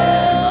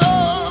 Yeah,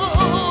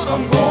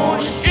 I'm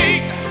gonna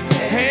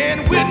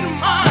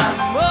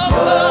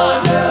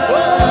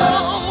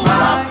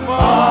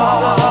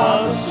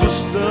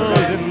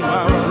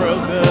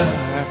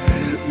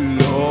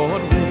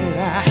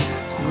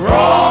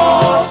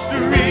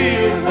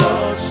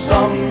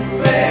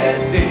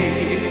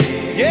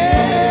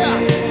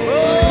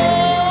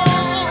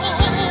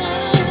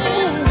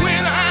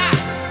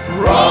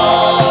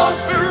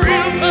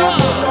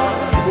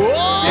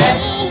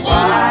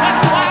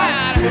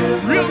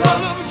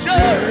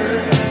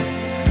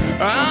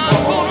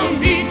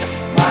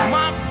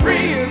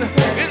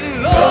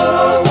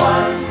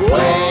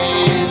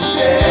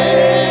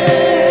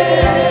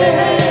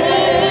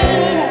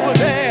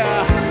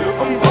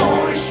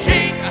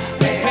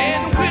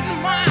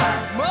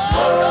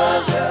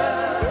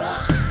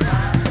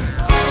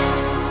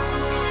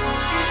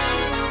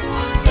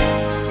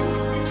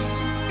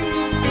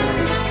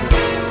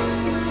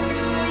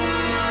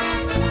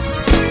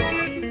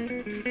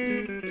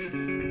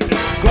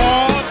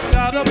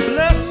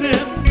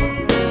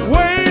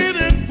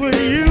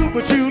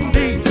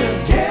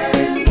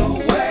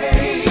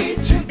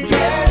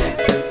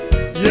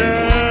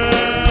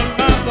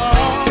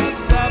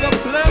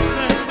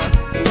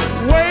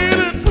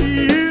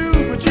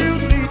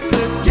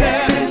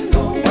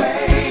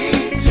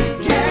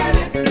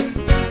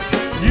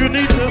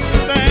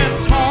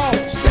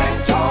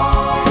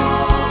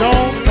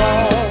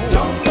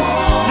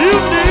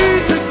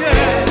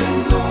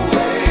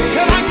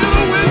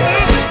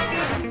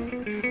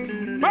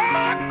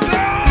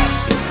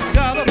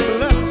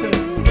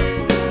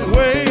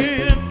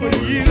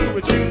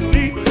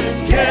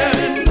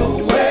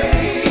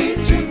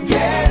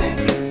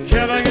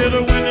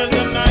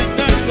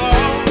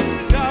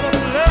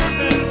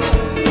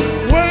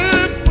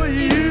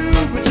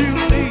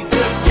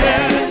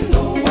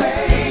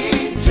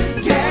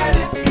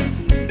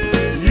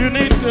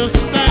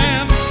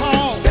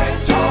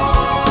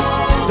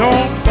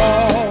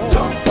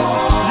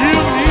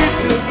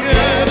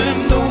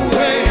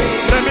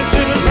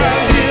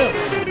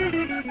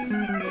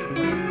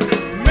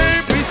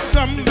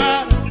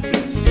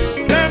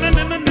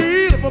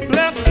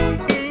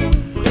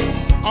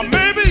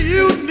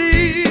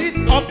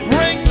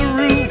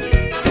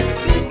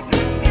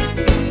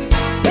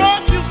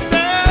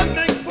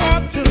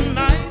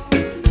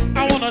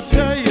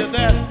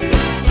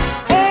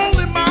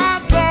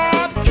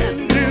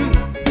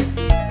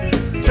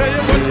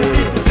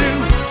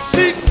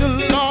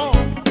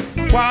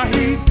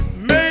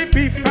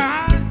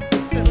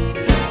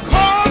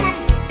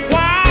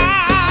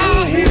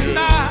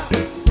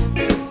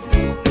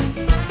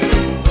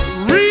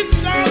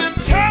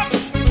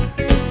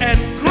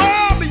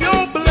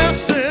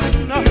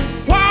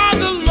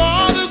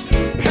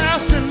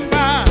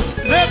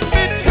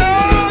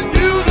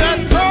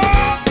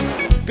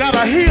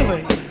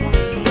healing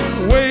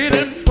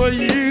waiting for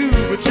you,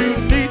 but you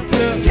need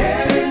to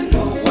get in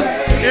the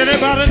way.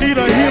 Anybody need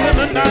a healing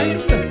tonight?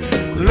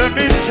 Let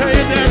me tell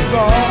you that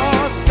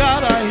God's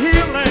got a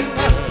healing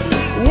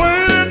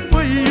waiting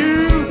for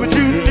you, but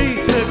you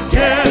need to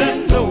get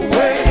in the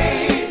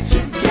way.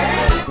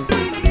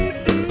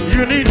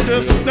 You need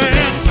to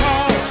stand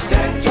tall.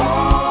 Stand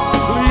tall.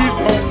 Please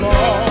don't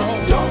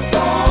fall. Don't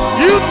fall.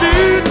 You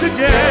need to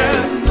get.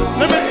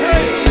 Let me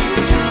tell you.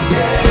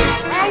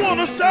 I want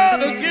to say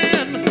it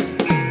again.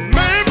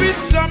 Maybe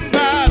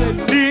somebody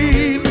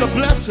needs a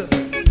blessing.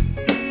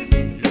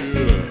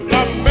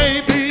 Or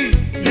maybe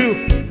you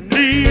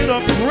need a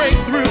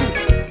breakthrough.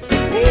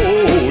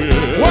 Oh,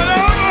 yeah.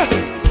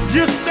 Whatever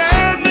you're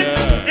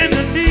standing in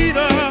the need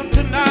of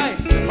tonight.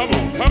 Come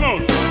on, come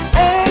on.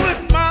 Only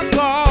my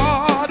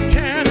God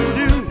can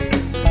do.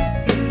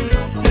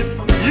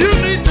 You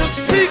need to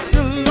seek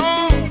the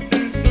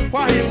Lord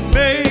while He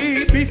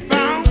may be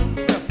found.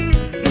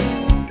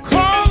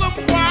 Call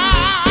Him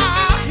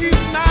while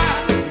He's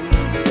not.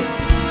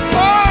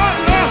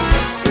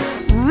 Oh,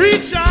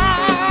 reach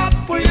out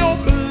for your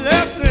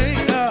blessing.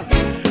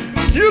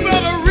 You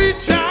better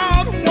reach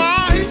out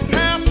while He's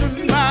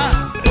passing by.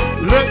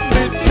 Let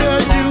me tell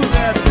you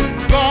that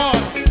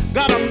God's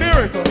got a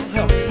miracle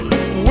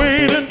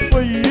waiting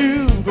for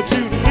you, but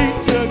you need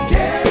to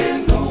get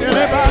in the way.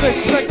 Anybody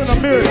expecting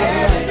a miracle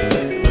tonight?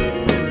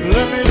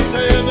 Let me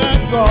tell you that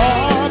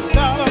God's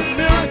got a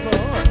miracle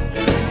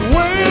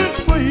waiting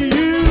for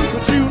you,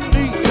 but you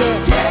need to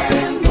get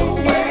in the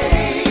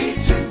way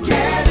to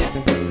get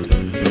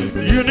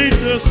it. You need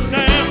to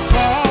stand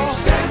tall.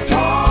 Stand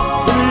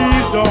tall.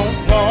 Please don't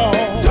fall.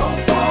 Don't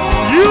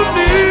fall. You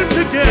need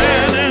to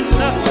get in.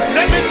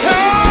 Let me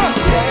tell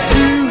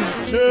you,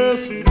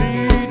 just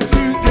need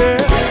to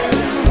get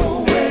in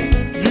the way.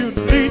 You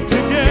need to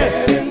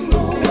get in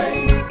the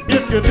way.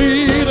 If you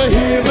need a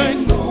healing,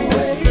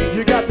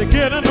 you got to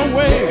get in the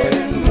way.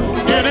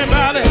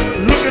 Anybody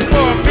looking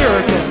for a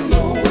miracle?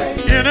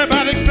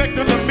 Anybody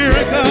expecting a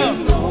miracle?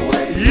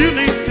 You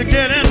need to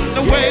get in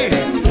the way.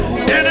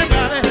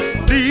 Anybody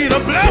need a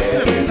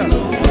blessing?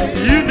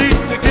 You need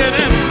to get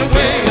in the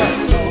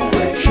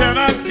way. Can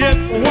I get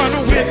one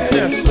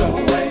witness?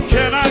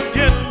 Can I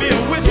get me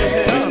a witness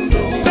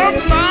here?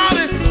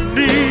 Somebody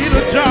need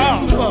a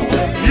job.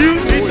 You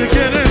need to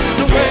get in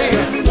the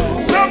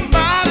way.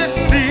 Somebody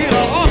need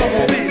an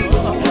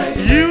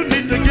automobile. You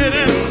need to get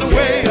in the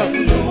way.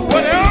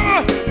 Whatever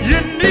you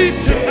need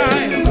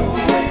tonight,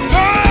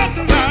 God's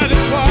got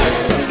it for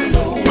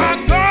you. My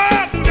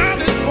God's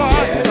got it for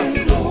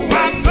you.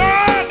 My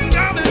God's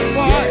got it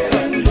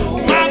for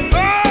you. My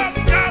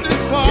God's got it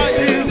for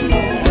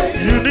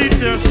you. You need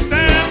to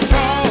stand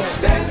tall.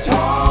 Stand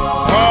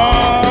tall.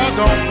 Oh,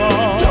 don't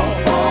fall.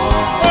 Don't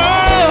fall.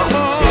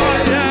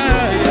 Oh,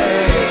 yeah, yeah.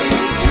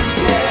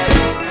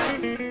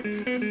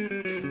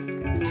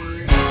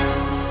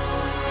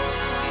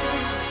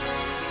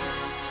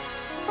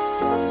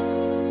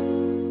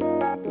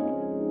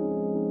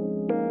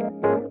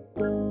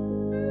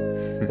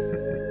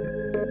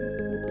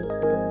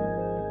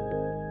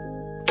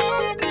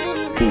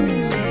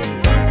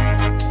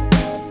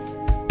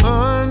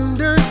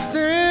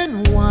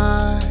 Understand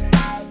why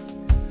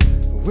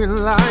when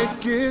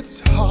life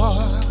gets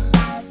hard,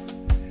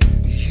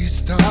 you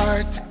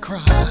start to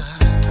cry.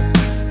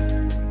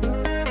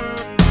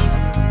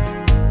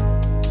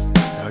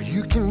 Now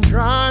you can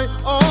dry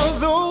all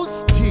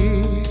those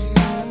tears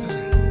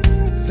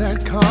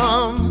that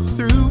comes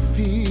through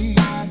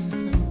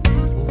fears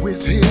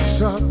with His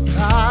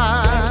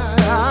supply.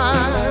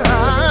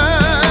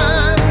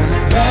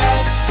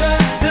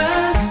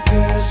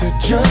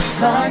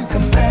 Just like a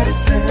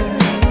medicine,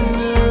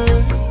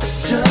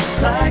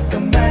 just like a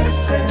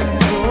medicine,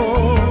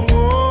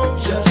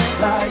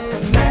 just like a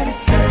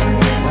medicine,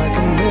 Like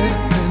a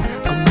medicine,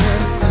 a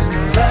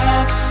medicine.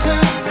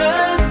 laughter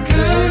does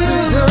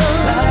good,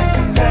 like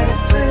a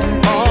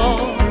medicine,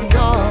 Oh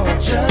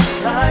God,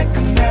 just like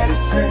a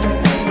medicine,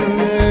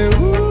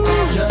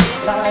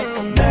 just like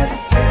a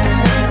medicine.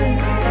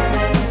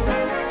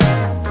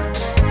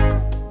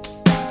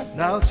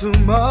 Now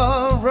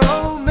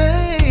tomorrow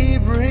may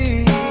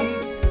bring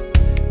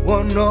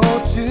one or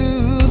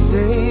two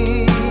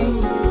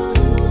things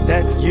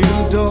that you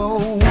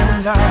don't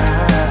like.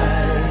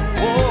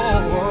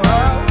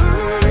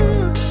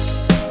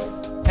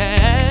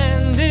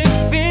 And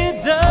if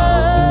it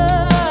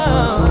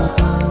does,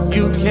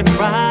 you can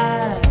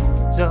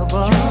rise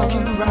above. You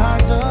can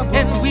rise up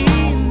and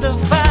win the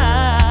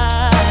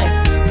fight.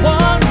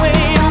 One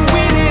way to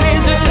win it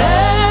is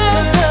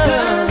love.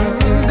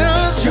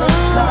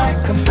 just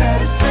like a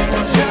medicine,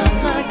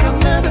 just like a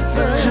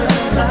medicine,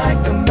 just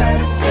like a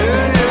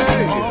medicine,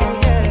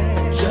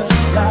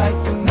 just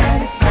like a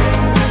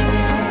medicine.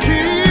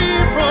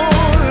 keep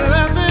on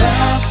laughing.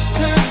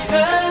 Laughter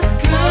does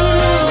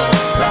good,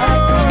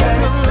 like a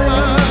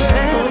medicine,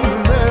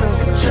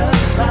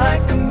 just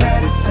like a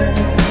medicine.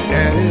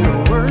 And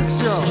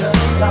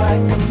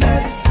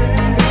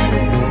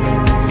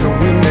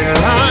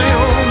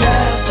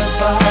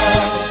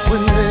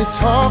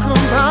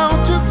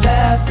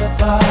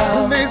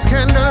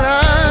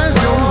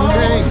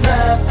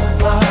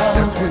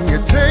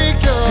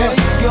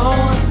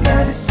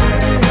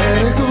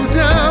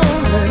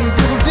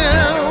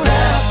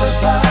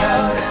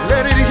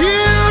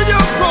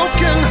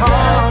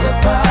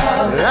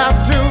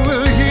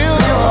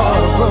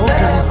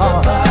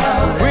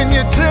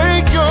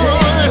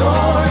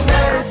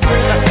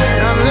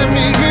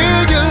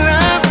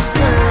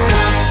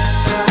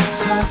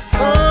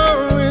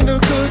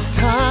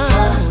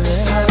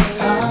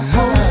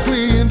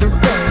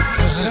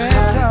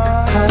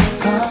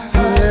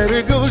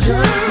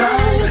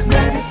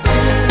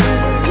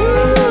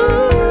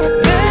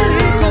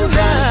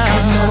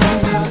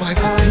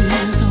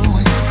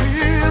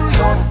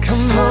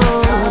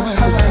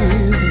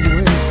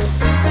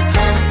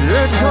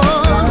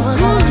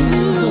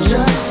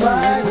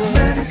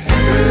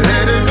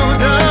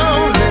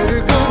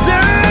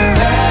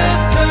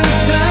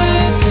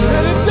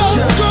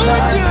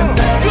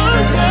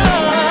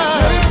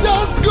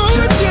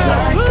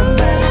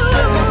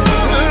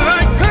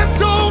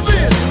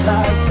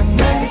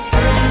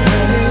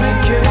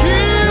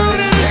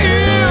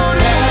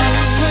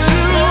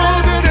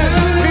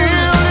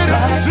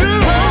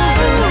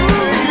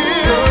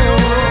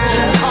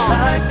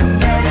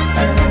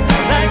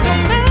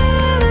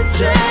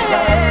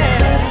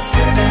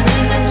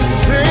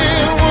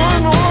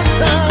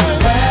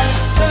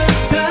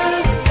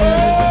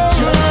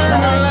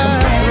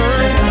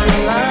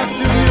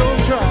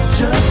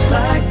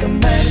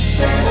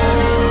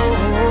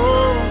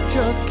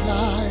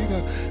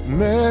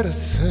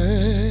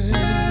medicine.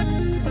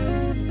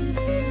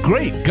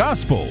 Great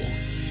gospel.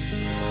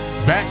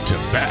 Back to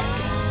back.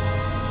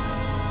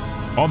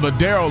 On the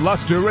Darrell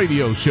Luster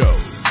Radio Show.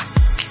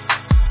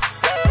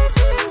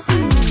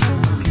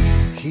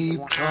 He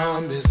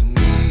promised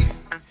me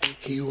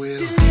he will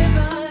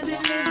Deliver,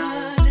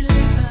 deliver,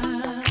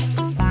 deliver.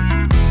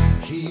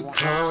 He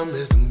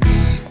promised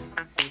me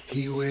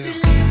he will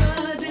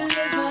Deliver,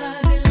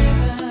 deliver,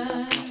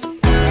 deliver.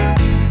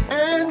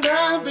 And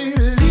I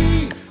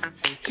believe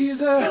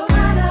he's a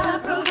Provider,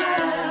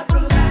 provider,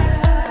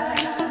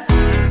 provider.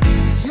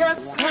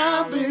 yes,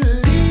 I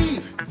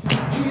believe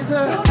he's a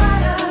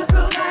Provider,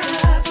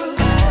 provider,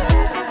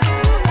 provider.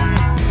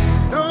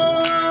 no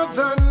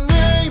other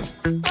name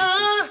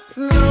I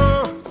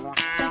know.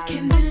 That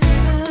can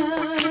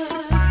deliver.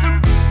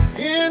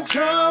 In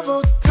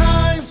troubled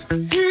times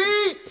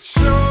he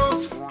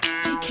shows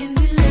He can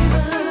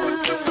deliver.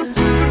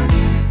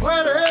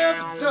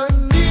 whatever the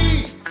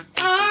need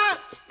I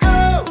go.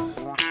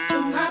 To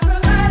my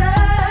provider.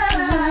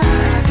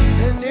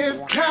 And if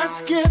cash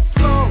gets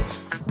low,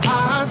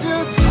 I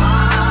just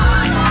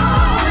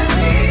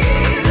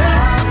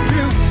love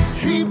you.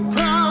 He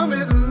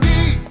promised me,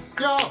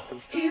 y'all.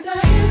 He's a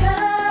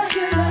healer,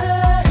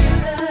 healer,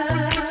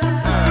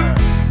 healer.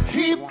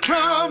 He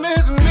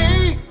promised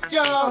me,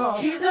 y'all.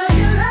 He's a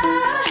healer,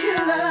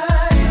 healer,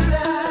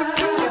 healer.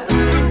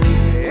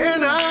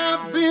 And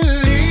I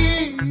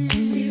believe,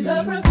 He's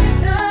a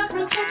protector,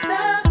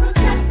 protector,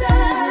 protector.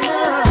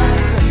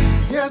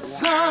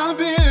 yes, I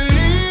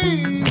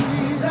believe.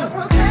 He's a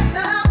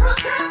protector,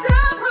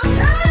 protector,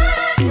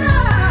 protector.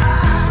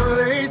 So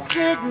lay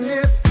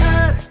sickness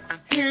at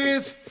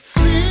his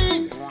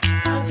feet.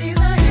 'Cause he's a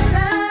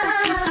healer.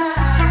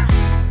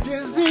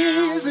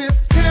 Diseases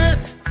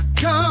can't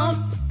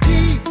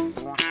compete.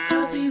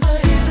 'Cause he's a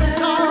healer.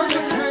 No,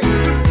 you can't.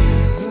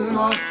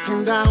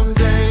 Walking down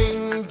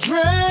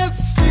dangerous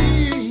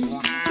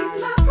streets. He's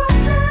my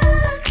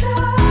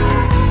protector.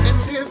 And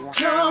if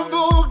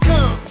trouble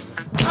comes,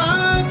 I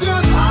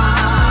just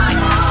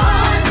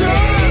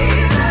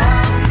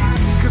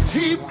 'cause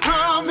he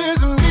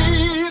promised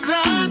me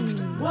that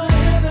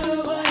Whatever,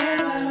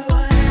 whatever,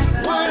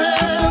 whatever.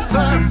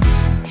 whatever,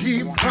 he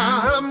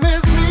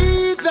promised me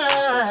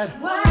that.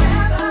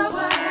 Whatever,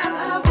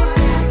 whatever,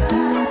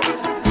 whatever.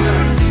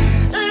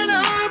 And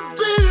I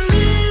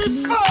believe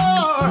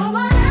for,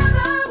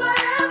 Whatever,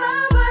 whatever,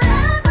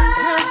 whatever.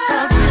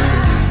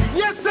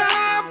 yes, I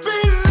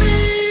believe.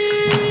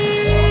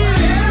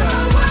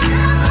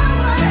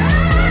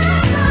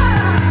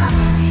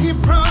 He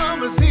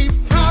promised me. He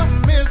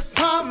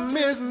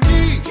promised,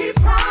 me. He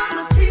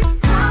promised me.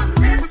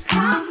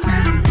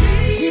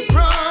 He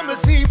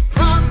promised, me.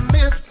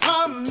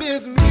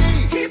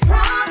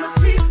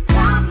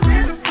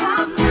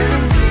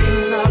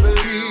 And I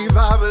believe,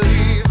 I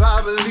believe,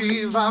 I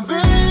believe, I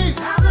believe.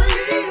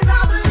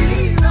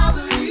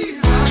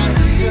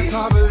 Yes,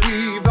 I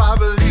believe, I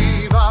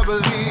believe, I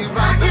believe, I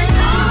believe.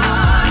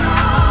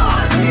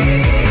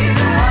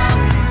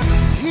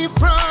 He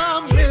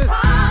promised,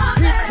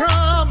 he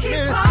promised,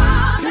 he promised,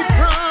 he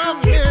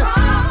promised,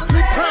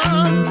 he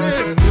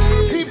promised,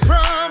 he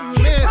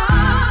promised,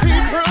 he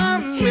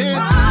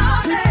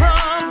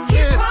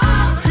promised,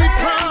 he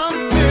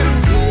promised.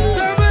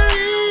 I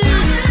believe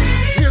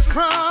his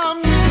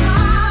promise.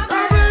 I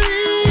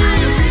believe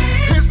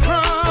his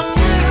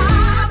promise.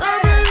 I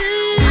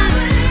believe,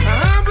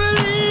 I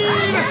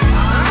believe,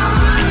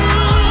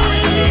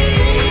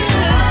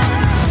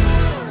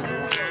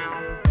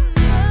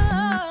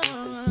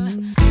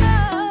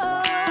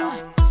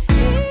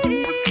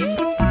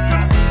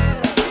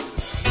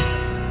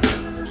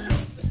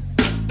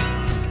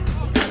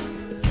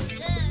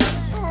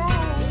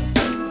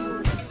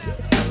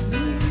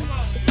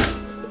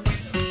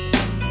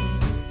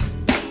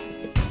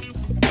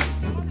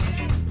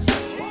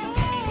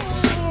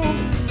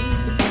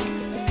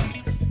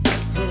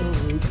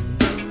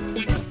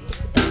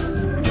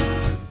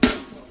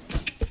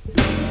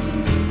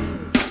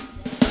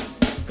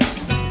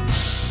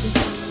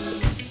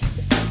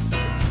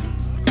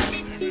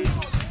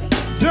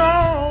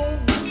 don't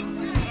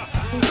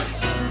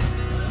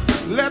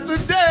let the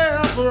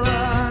devil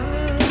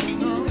ride.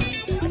 No,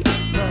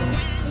 no.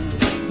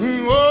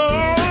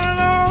 Oh,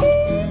 no,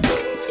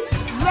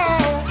 no.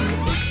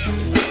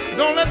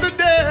 Don't let the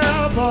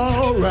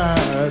devil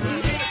ride.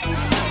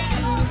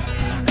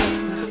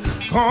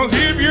 'Cause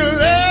if you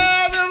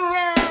let him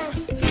ride,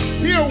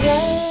 he'll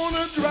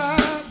wanna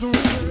drive the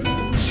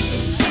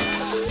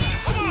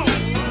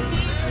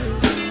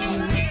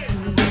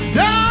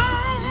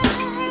down.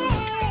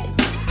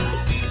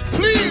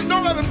 Please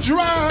don't let him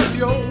drive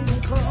your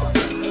car.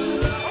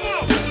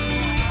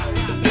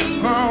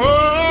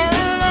 Oh,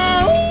 no.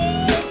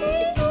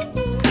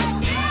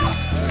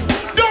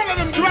 Don't let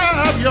him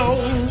drive your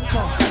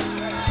car.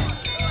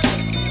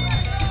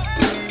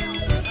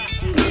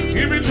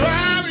 If he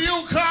drive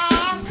your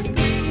car,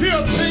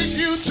 he'll take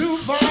you too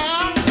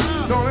far.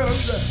 Don't let him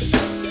drive.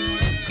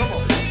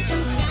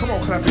 Come on,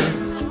 clap your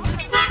hands.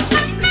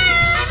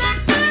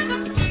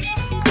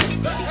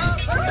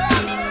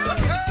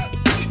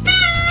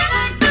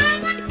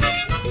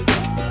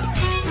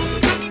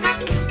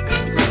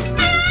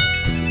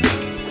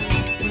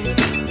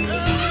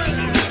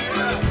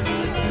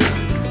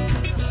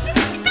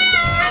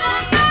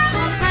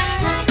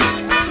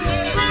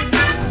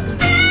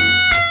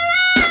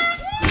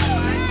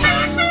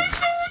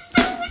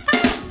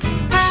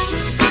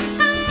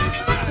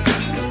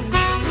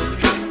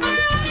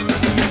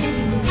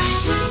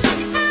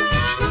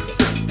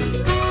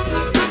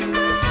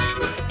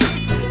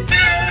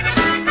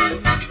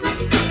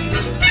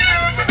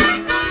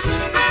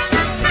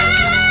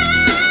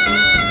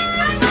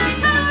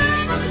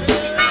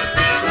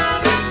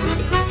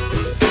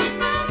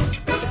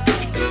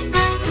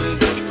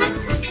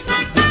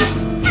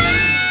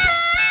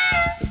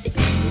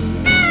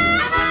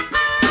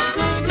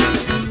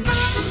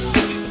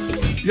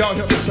 Y'all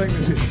help me sing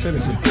this here. Say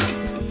this here.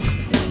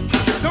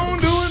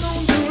 Don't do it,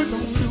 don't do it,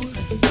 don't do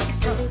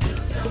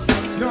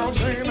it. Y'all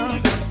sing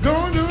now.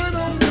 Don't do it,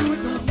 don't do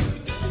it, don't do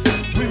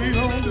it. Please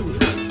don't do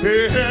it.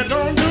 Yeah,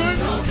 don't do it.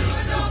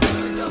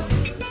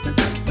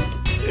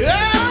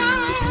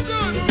 Yeah,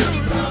 don't do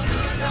it, don't do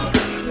it.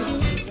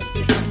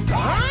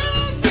 I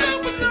don't care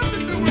what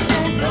nothing do it,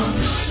 don't do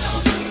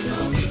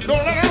it.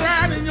 Don't let them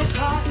ride in your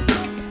car.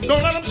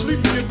 Don't let them sleep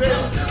in your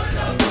bed.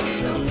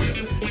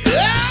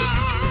 Yeah.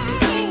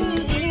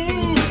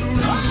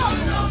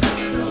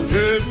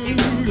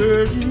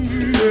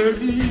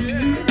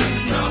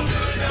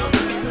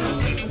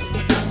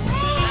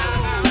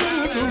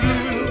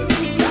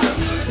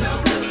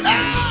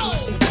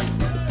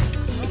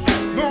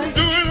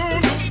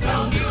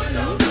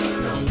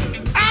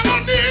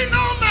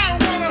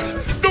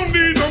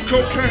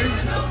 Cocaine.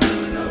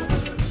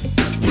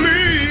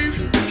 Please,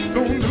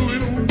 don't do it,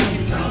 don't do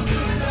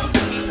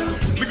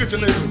it. Look at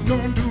your neighbor,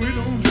 don't do it,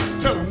 don't do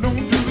it. Tell him,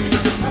 don't do it.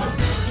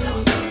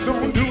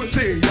 Don't do it,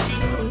 say it, y'all.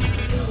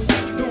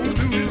 Don't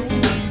do it, don't do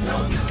it.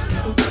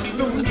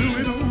 Don't do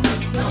it, don't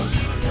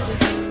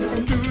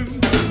do it.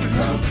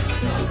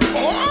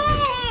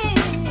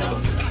 Oh!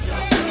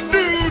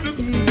 Dude.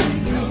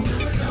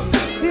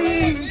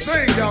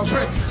 Sing, y'all,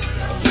 sing.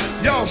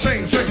 Y'all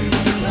sing, sing.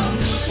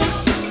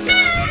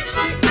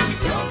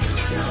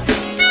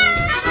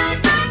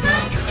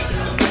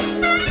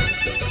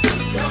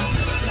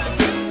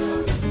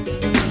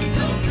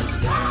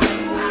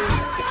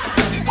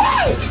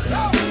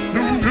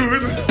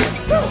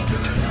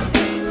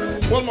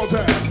 One more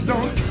time.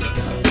 Don't do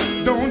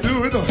it. Don't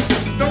do it.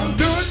 Don't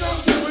do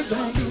it.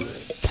 Don't do it.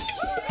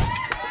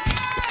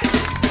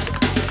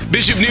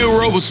 Bishop Neil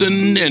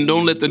Robeson and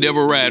Don't Let the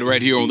Devil Ride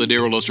right here on the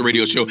Darrell Luster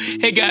Radio Show.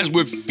 Hey guys,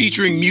 we're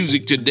featuring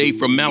music today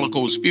from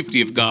Malaco's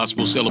 50th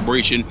Gospel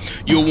Celebration.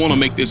 You'll want to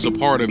make this a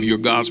part of your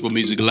gospel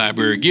music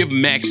library. Give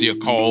Maxie a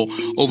call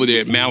over there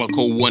at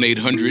Malaco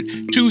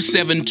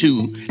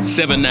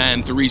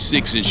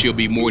 1-800-272-7936 and she'll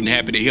be more than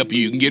happy to help you.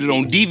 You can get it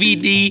on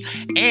DVD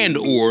and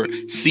or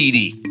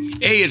CD.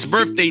 Hey, it's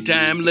birthday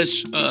time.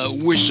 Let's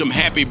wish some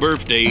happy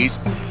birthdays.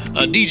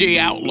 DJ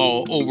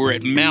Outlaw over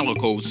at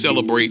Malaco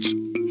celebrates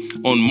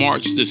on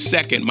March the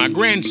 2nd. My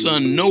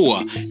grandson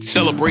Noah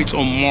celebrates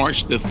on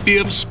March the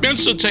 5th.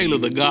 Spencer Taylor,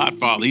 the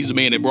Godfather, he's the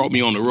man that brought me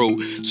on the road,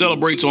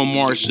 celebrates on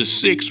March the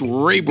 6th.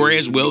 Ray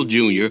Braswell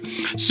Jr.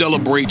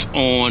 celebrates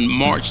on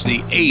March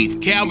the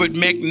 8th. Calvert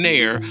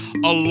McNair,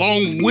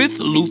 along with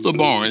Luther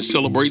Barnes,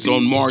 celebrates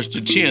on March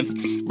the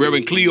 10th.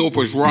 Reverend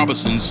Cleophas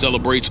Robinson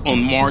celebrates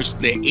on March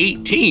the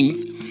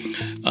 18th.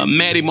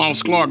 Maddie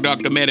Moss Clark,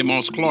 Dr. Maddie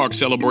Moss Clark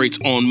celebrates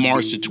on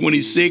March the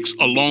 26th,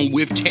 along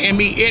with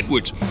Tammy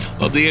Edwards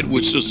of the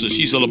Edwards Sisters.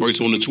 She celebrates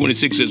on the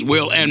 26th as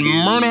well. And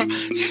Myrna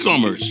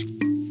Summers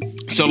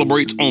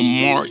celebrates on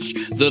March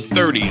the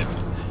 30th.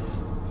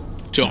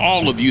 To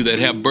all of you that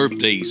have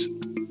birthdays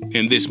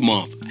in this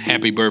month,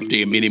 happy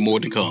birthday and many more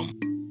to come.